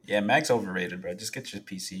 Yeah, Mac's overrated, bro. Just get your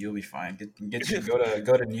PC, you'll be fine. Go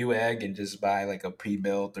to Newegg and just buy like a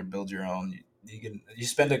pre-built or build your own. You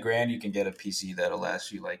spend $1,000, you can get a PC that'll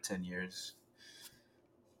last you like 10 years.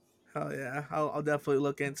 Oh yeah, I'll definitely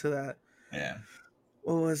look into that. Yeah.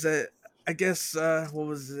 What was it? I guess what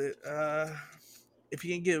was it? If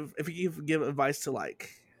you give advice to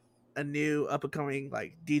like a new up and coming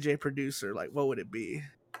like DJ producer, like what would it be?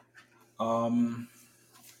 Um,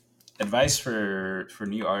 Advice for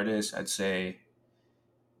new artists, I'd say.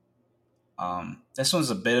 This one's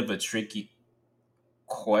a bit of a tricky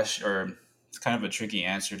question, or it's kind of a tricky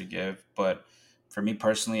answer to give. But for me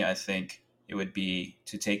personally, I think it would be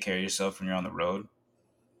to take care of yourself when you're on the road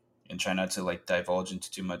and try not to like divulge into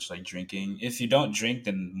too much like drinking. If you don't drink,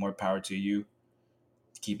 then more power to you.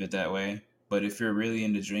 Keep it that way. But if you're really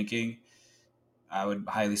into drinking, I would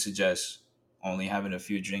highly suggest only having a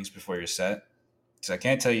few drinks before your set, So I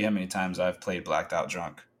can't tell you how many times I've played blacked out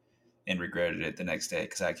drunk and regretted it the next day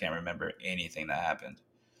because I can't remember anything that happened.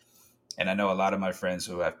 And I know a lot of my friends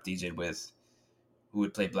who I've DJed with who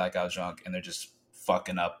would play blackout drunk and they're just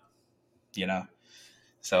fucking up, you know?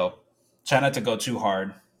 So try not to go too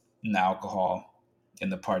hard in the alcohol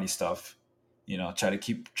and the party stuff. Try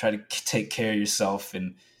to take care of yourself,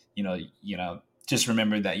 and just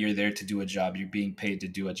remember that you're there to do a job. You're being paid to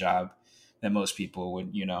do a job that most people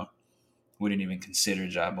wouldn't even consider a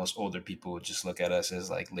job. Most older people would just look at us as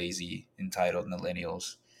like lazy, entitled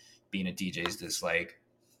millennials. Being a DJ is this like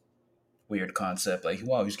weird concept. Like,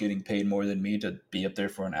 wow, he's getting paid more than me to be up there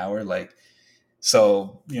for an hour. Like,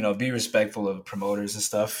 so be respectful of promoters and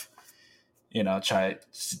stuff. Try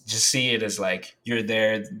just see it as like you're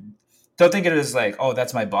there. Don't think of it as like, oh,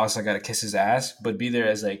 that's my boss, I gotta kiss his ass. But be there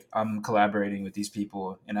as like, I'm collaborating with these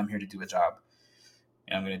people and I'm here to do a job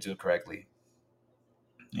and I'm gonna do it correctly.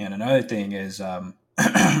 And another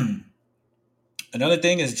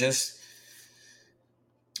thing is just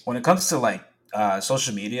when it comes to like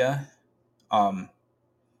social media, um,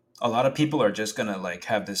 a lot of people are just gonna like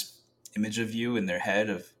have this image of you in their head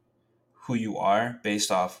of who you are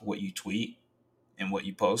based off what you tweet and what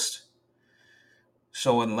you post.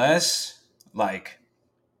 So unless like,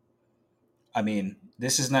 I mean,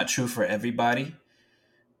 this is not true for everybody,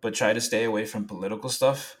 but try to stay away from political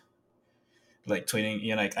stuff. Like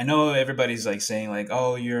tweeting, like I know everybody's like saying like,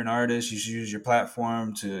 oh, you're an artist, you should use your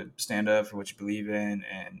platform to stand up for what you believe in,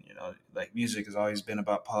 and like music has always been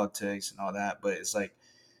about politics and all that, but it's like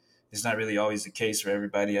it's not really always the case for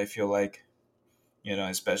everybody. I feel like,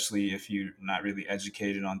 especially if you're not really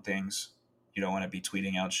educated on things, you don't want to be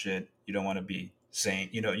tweeting out shit. You don't want to be saying,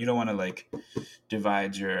 you don't want to like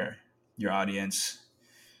divide your audience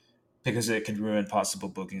because it could ruin possible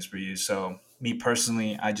bookings for you. So me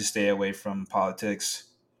personally, I just stay away from politics.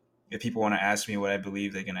 If people want to ask me what I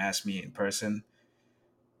believe, they can ask me in person.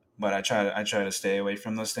 But I try to stay away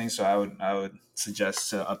from those things. So I would suggest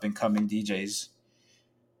to up and coming DJs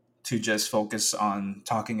to just focus on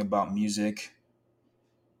talking about music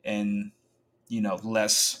and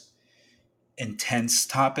less intense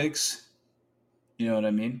topics. You know what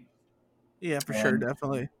I mean? Yeah, for sure, And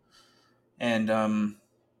definitely.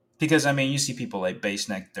 because I mean, you see people like Bass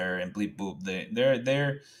Nectar and Bleep Boop.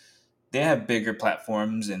 They have bigger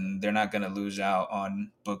platforms and they're not going to lose out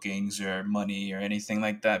on bookings or money or anything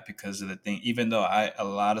like that because of the thing. Even though a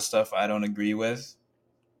lot of stuff I don't agree with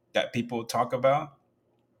that people talk about,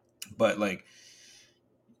 but like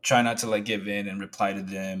try not to like give in and reply to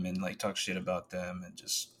them and like talk shit about them and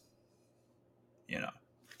just you know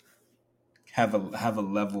have a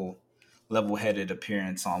level headed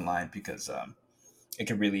appearance online because it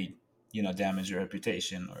could really damage your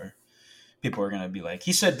reputation, or people are gonna be like,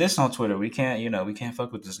 he said this on Twitter, we can't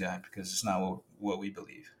fuck with this guy because it's not what we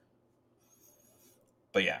believe.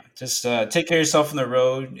 But yeah, just take care of yourself on the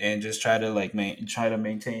road and just try to like try to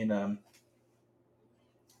maintain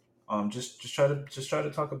just try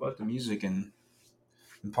to talk about the music and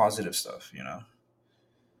positive stuff.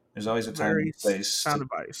 There's always a time and Very a place sound to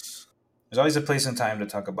advice. there's always a place and time to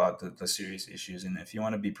talk about the serious issues. And if you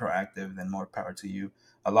want to be proactive, then more power to you.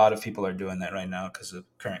 A lot of people are doing that right now because of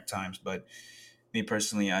current times. But me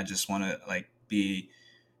personally, I just want to like be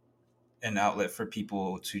an outlet for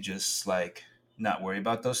people to just like not worry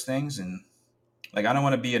about those things. And like, I don't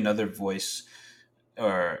want to be another voice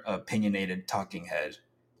or opinionated talking head.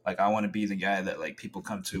 Like, I want to be the guy that like people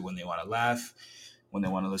come to when they want to laugh, when they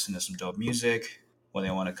want to listen to some dope music, when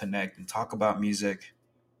they want to connect and talk about music.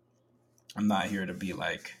 I'm not here to be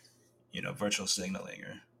like, virtual signaling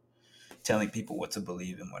or telling people what to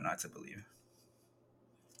believe and what not to believe.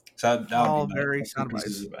 So that would be All my very two sound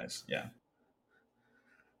pieces of advice. advice. Yeah.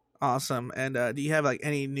 Awesome. And do you have like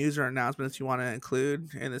any news or announcements you want to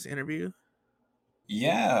include in this interview?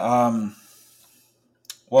 Yeah.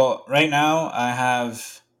 Well, right now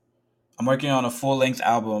I'm working on a full length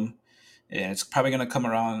album, and It's probably gonna come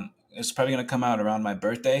out around my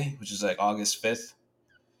birthday, which is like August 5th.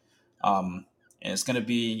 And it's gonna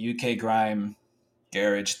be UK grime,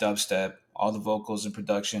 garage, dubstep. All the vocals and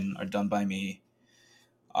production are done by me.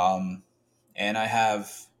 Um, and I have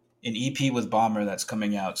an EP with Bomber that's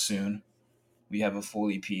coming out soon. We have a full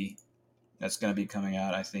EP that's gonna be coming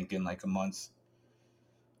out, I think, in like a month.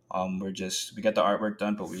 We got the artwork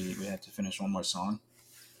done, but we have to finish one more song.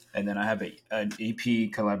 And then I have an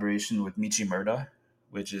EP collaboration with Michi Murda,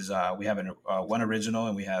 which is we have one original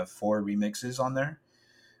and we have four remixes on there.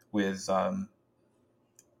 With I'll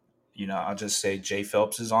just say Jay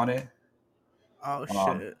Phelps is on it. Oh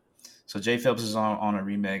Um, shit. so Jay Phelps is on a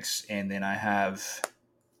remix, and then I have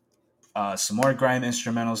some more grime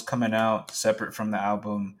instrumentals coming out separate from the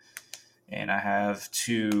album, and I have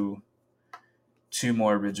two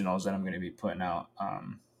more originals that I'm going to be putting out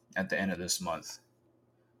at the end of this month.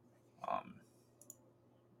 Um,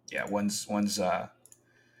 yeah, one's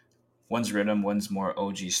rhythm, one's more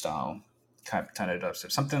OG style, kind of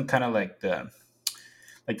dubstep, something kind of like the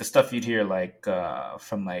stuff you'd hear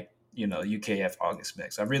from UKF August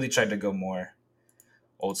Mix. I really tried to go more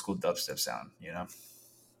old school dubstep sound.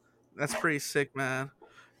 That's pretty sick, man.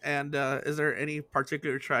 And is there any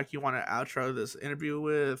particular track you want to outro this interview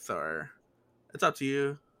with, or it's up to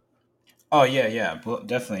you? Oh yeah, but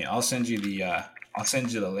definitely. I'll send you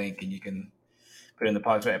the link and you can put it in the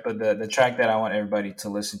podcast. But the track that I want everybody to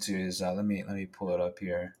listen to is let me pull it up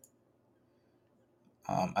here.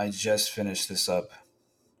 I just finished this up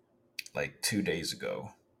like 2 days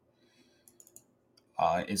ago.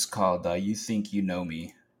 It's called "You Think You Know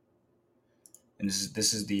Me," and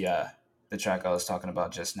this is the track I was talking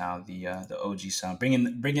about just now. The OG sound,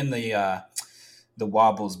 bringing the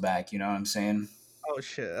wobbles back. You know what I'm saying? Oh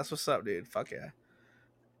shit, that's what's up, dude. Fuck yeah.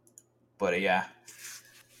 But yeah,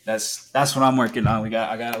 that's what I'm working on.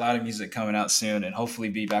 I got a lot of music coming out soon, and hopefully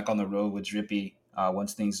be back on the road with Drippy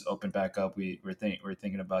once things open back up. We're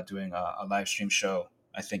thinking about doing a live stream show.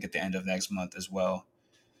 I think at the end of next month as well.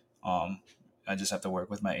 I just have to work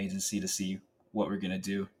with my agency to see what we're gonna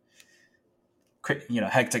do.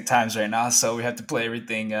 Hectic times right now, so we have to play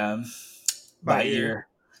everything by ear.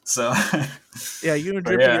 So yeah, you and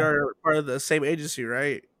but Drippy yeah. are part of the same agency,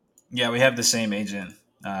 right? Yeah, we have the same agent.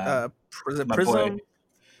 Is it My Prism? boy,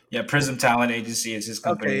 yeah, Prism Talent Agency is his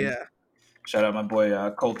company. Okay, yeah. Shout out my boy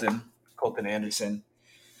Colton Anderson.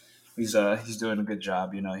 He's doing a good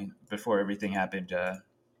job. Before everything happened,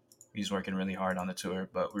 he's working really hard on the tour.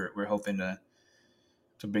 But we're hoping to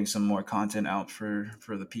bring some more content out for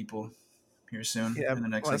the people here soon Yeah, in the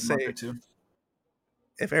next I month say or two.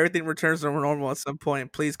 if everything returns to normal at some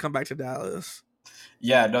point, please come back to Dallas.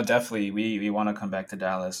 Yeah, no, definitely. We want to come back to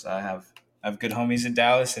Dallas. I have good homies in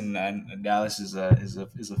Dallas, and Dallas is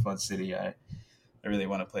a fun city. I really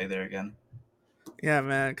want to play there again. Yeah,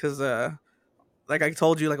 man, because like I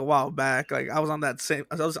told you like a while back, like I was on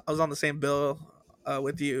the same bill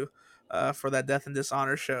with you for that Death and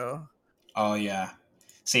Dishonor show. Oh yeah.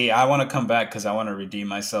 See, I want to come back because I want to redeem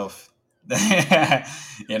myself. That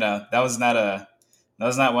was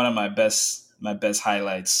not one of my best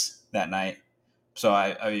highlights that night. So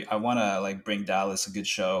I want to like bring Dallas a good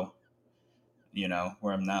show.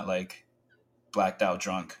 Where I'm not like blacked out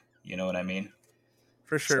drunk. You know what I mean?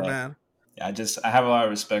 For sure, So man. yeah, I have a lot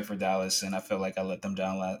of respect for Dallas, and I feel like I let them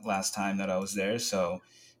down last time that I was there. So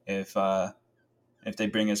if they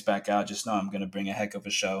bring us back out, just know I'm gonna bring a heck of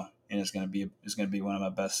a show, and it's gonna be one of my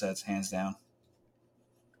best sets, hands down.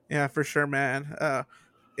 Yeah, for sure, man.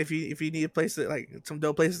 If you need a place like some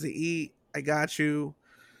dope places to eat, I got you.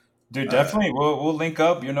 Dude, definitely, we'll link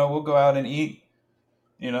up. We'll go out and eat.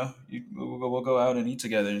 We'll go out and eat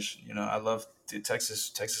together. I love Texas.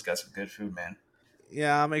 Texas got some good food, man.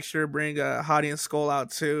 Yeah, I'll make sure to bring Hottie and Skull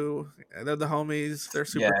out too. They're the homies. They're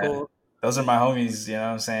super Yeah, cool. those are my homies. You know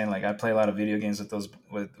what I'm saying? Like I play a lot of video games with those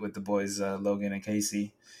with the boys Logan and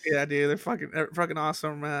Casey. Yeah, dude, they're fucking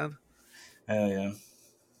awesome, man. Hell yeah.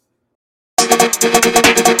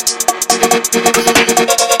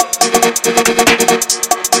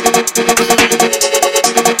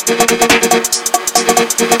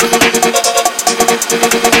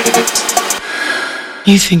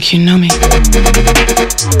 You think you know me?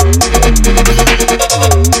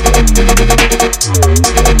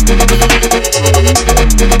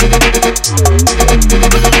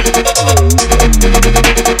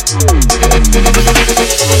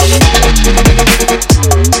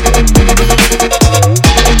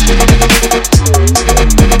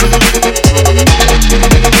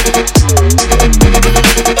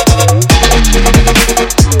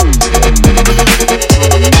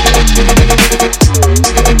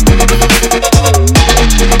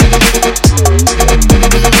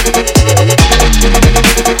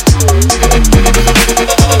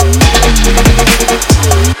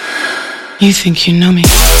 You think you know me?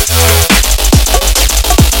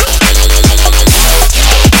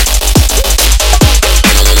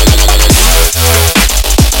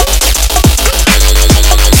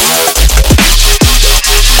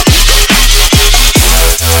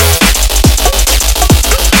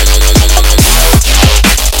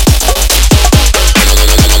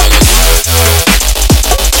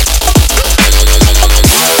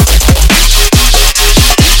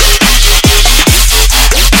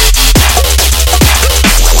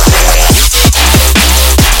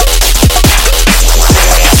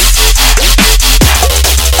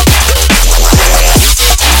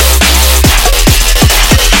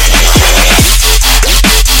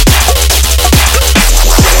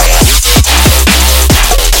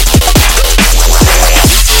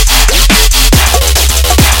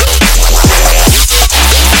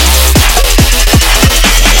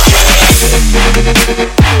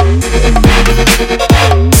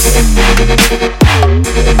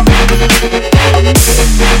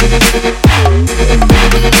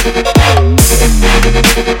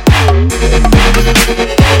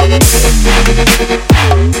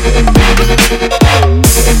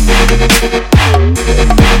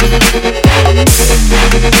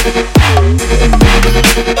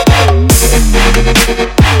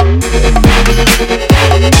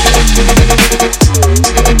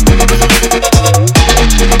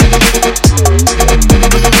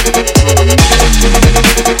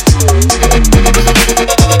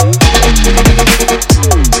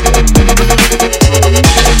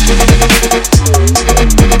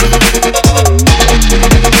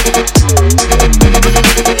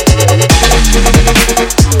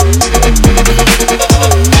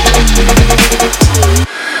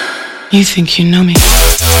 You think you know me.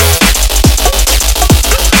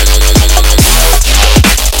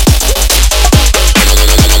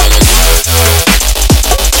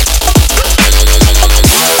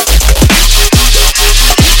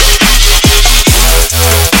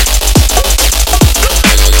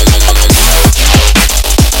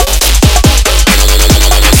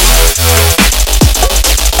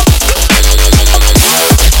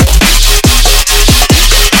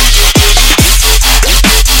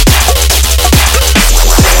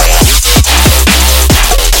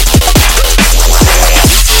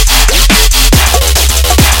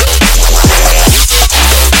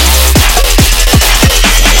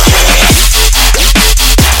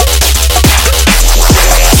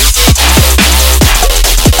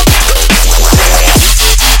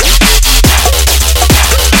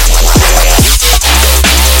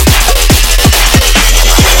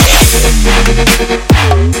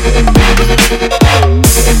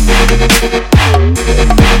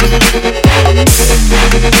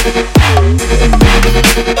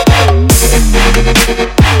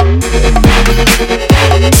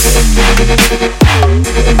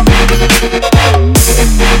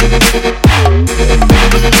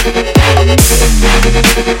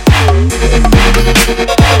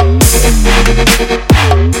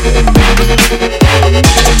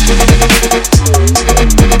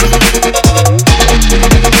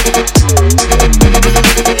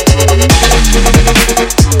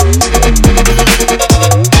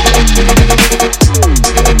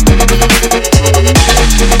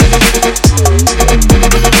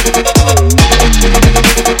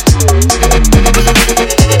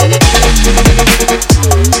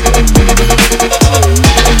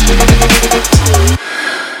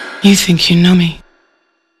 You think you know me.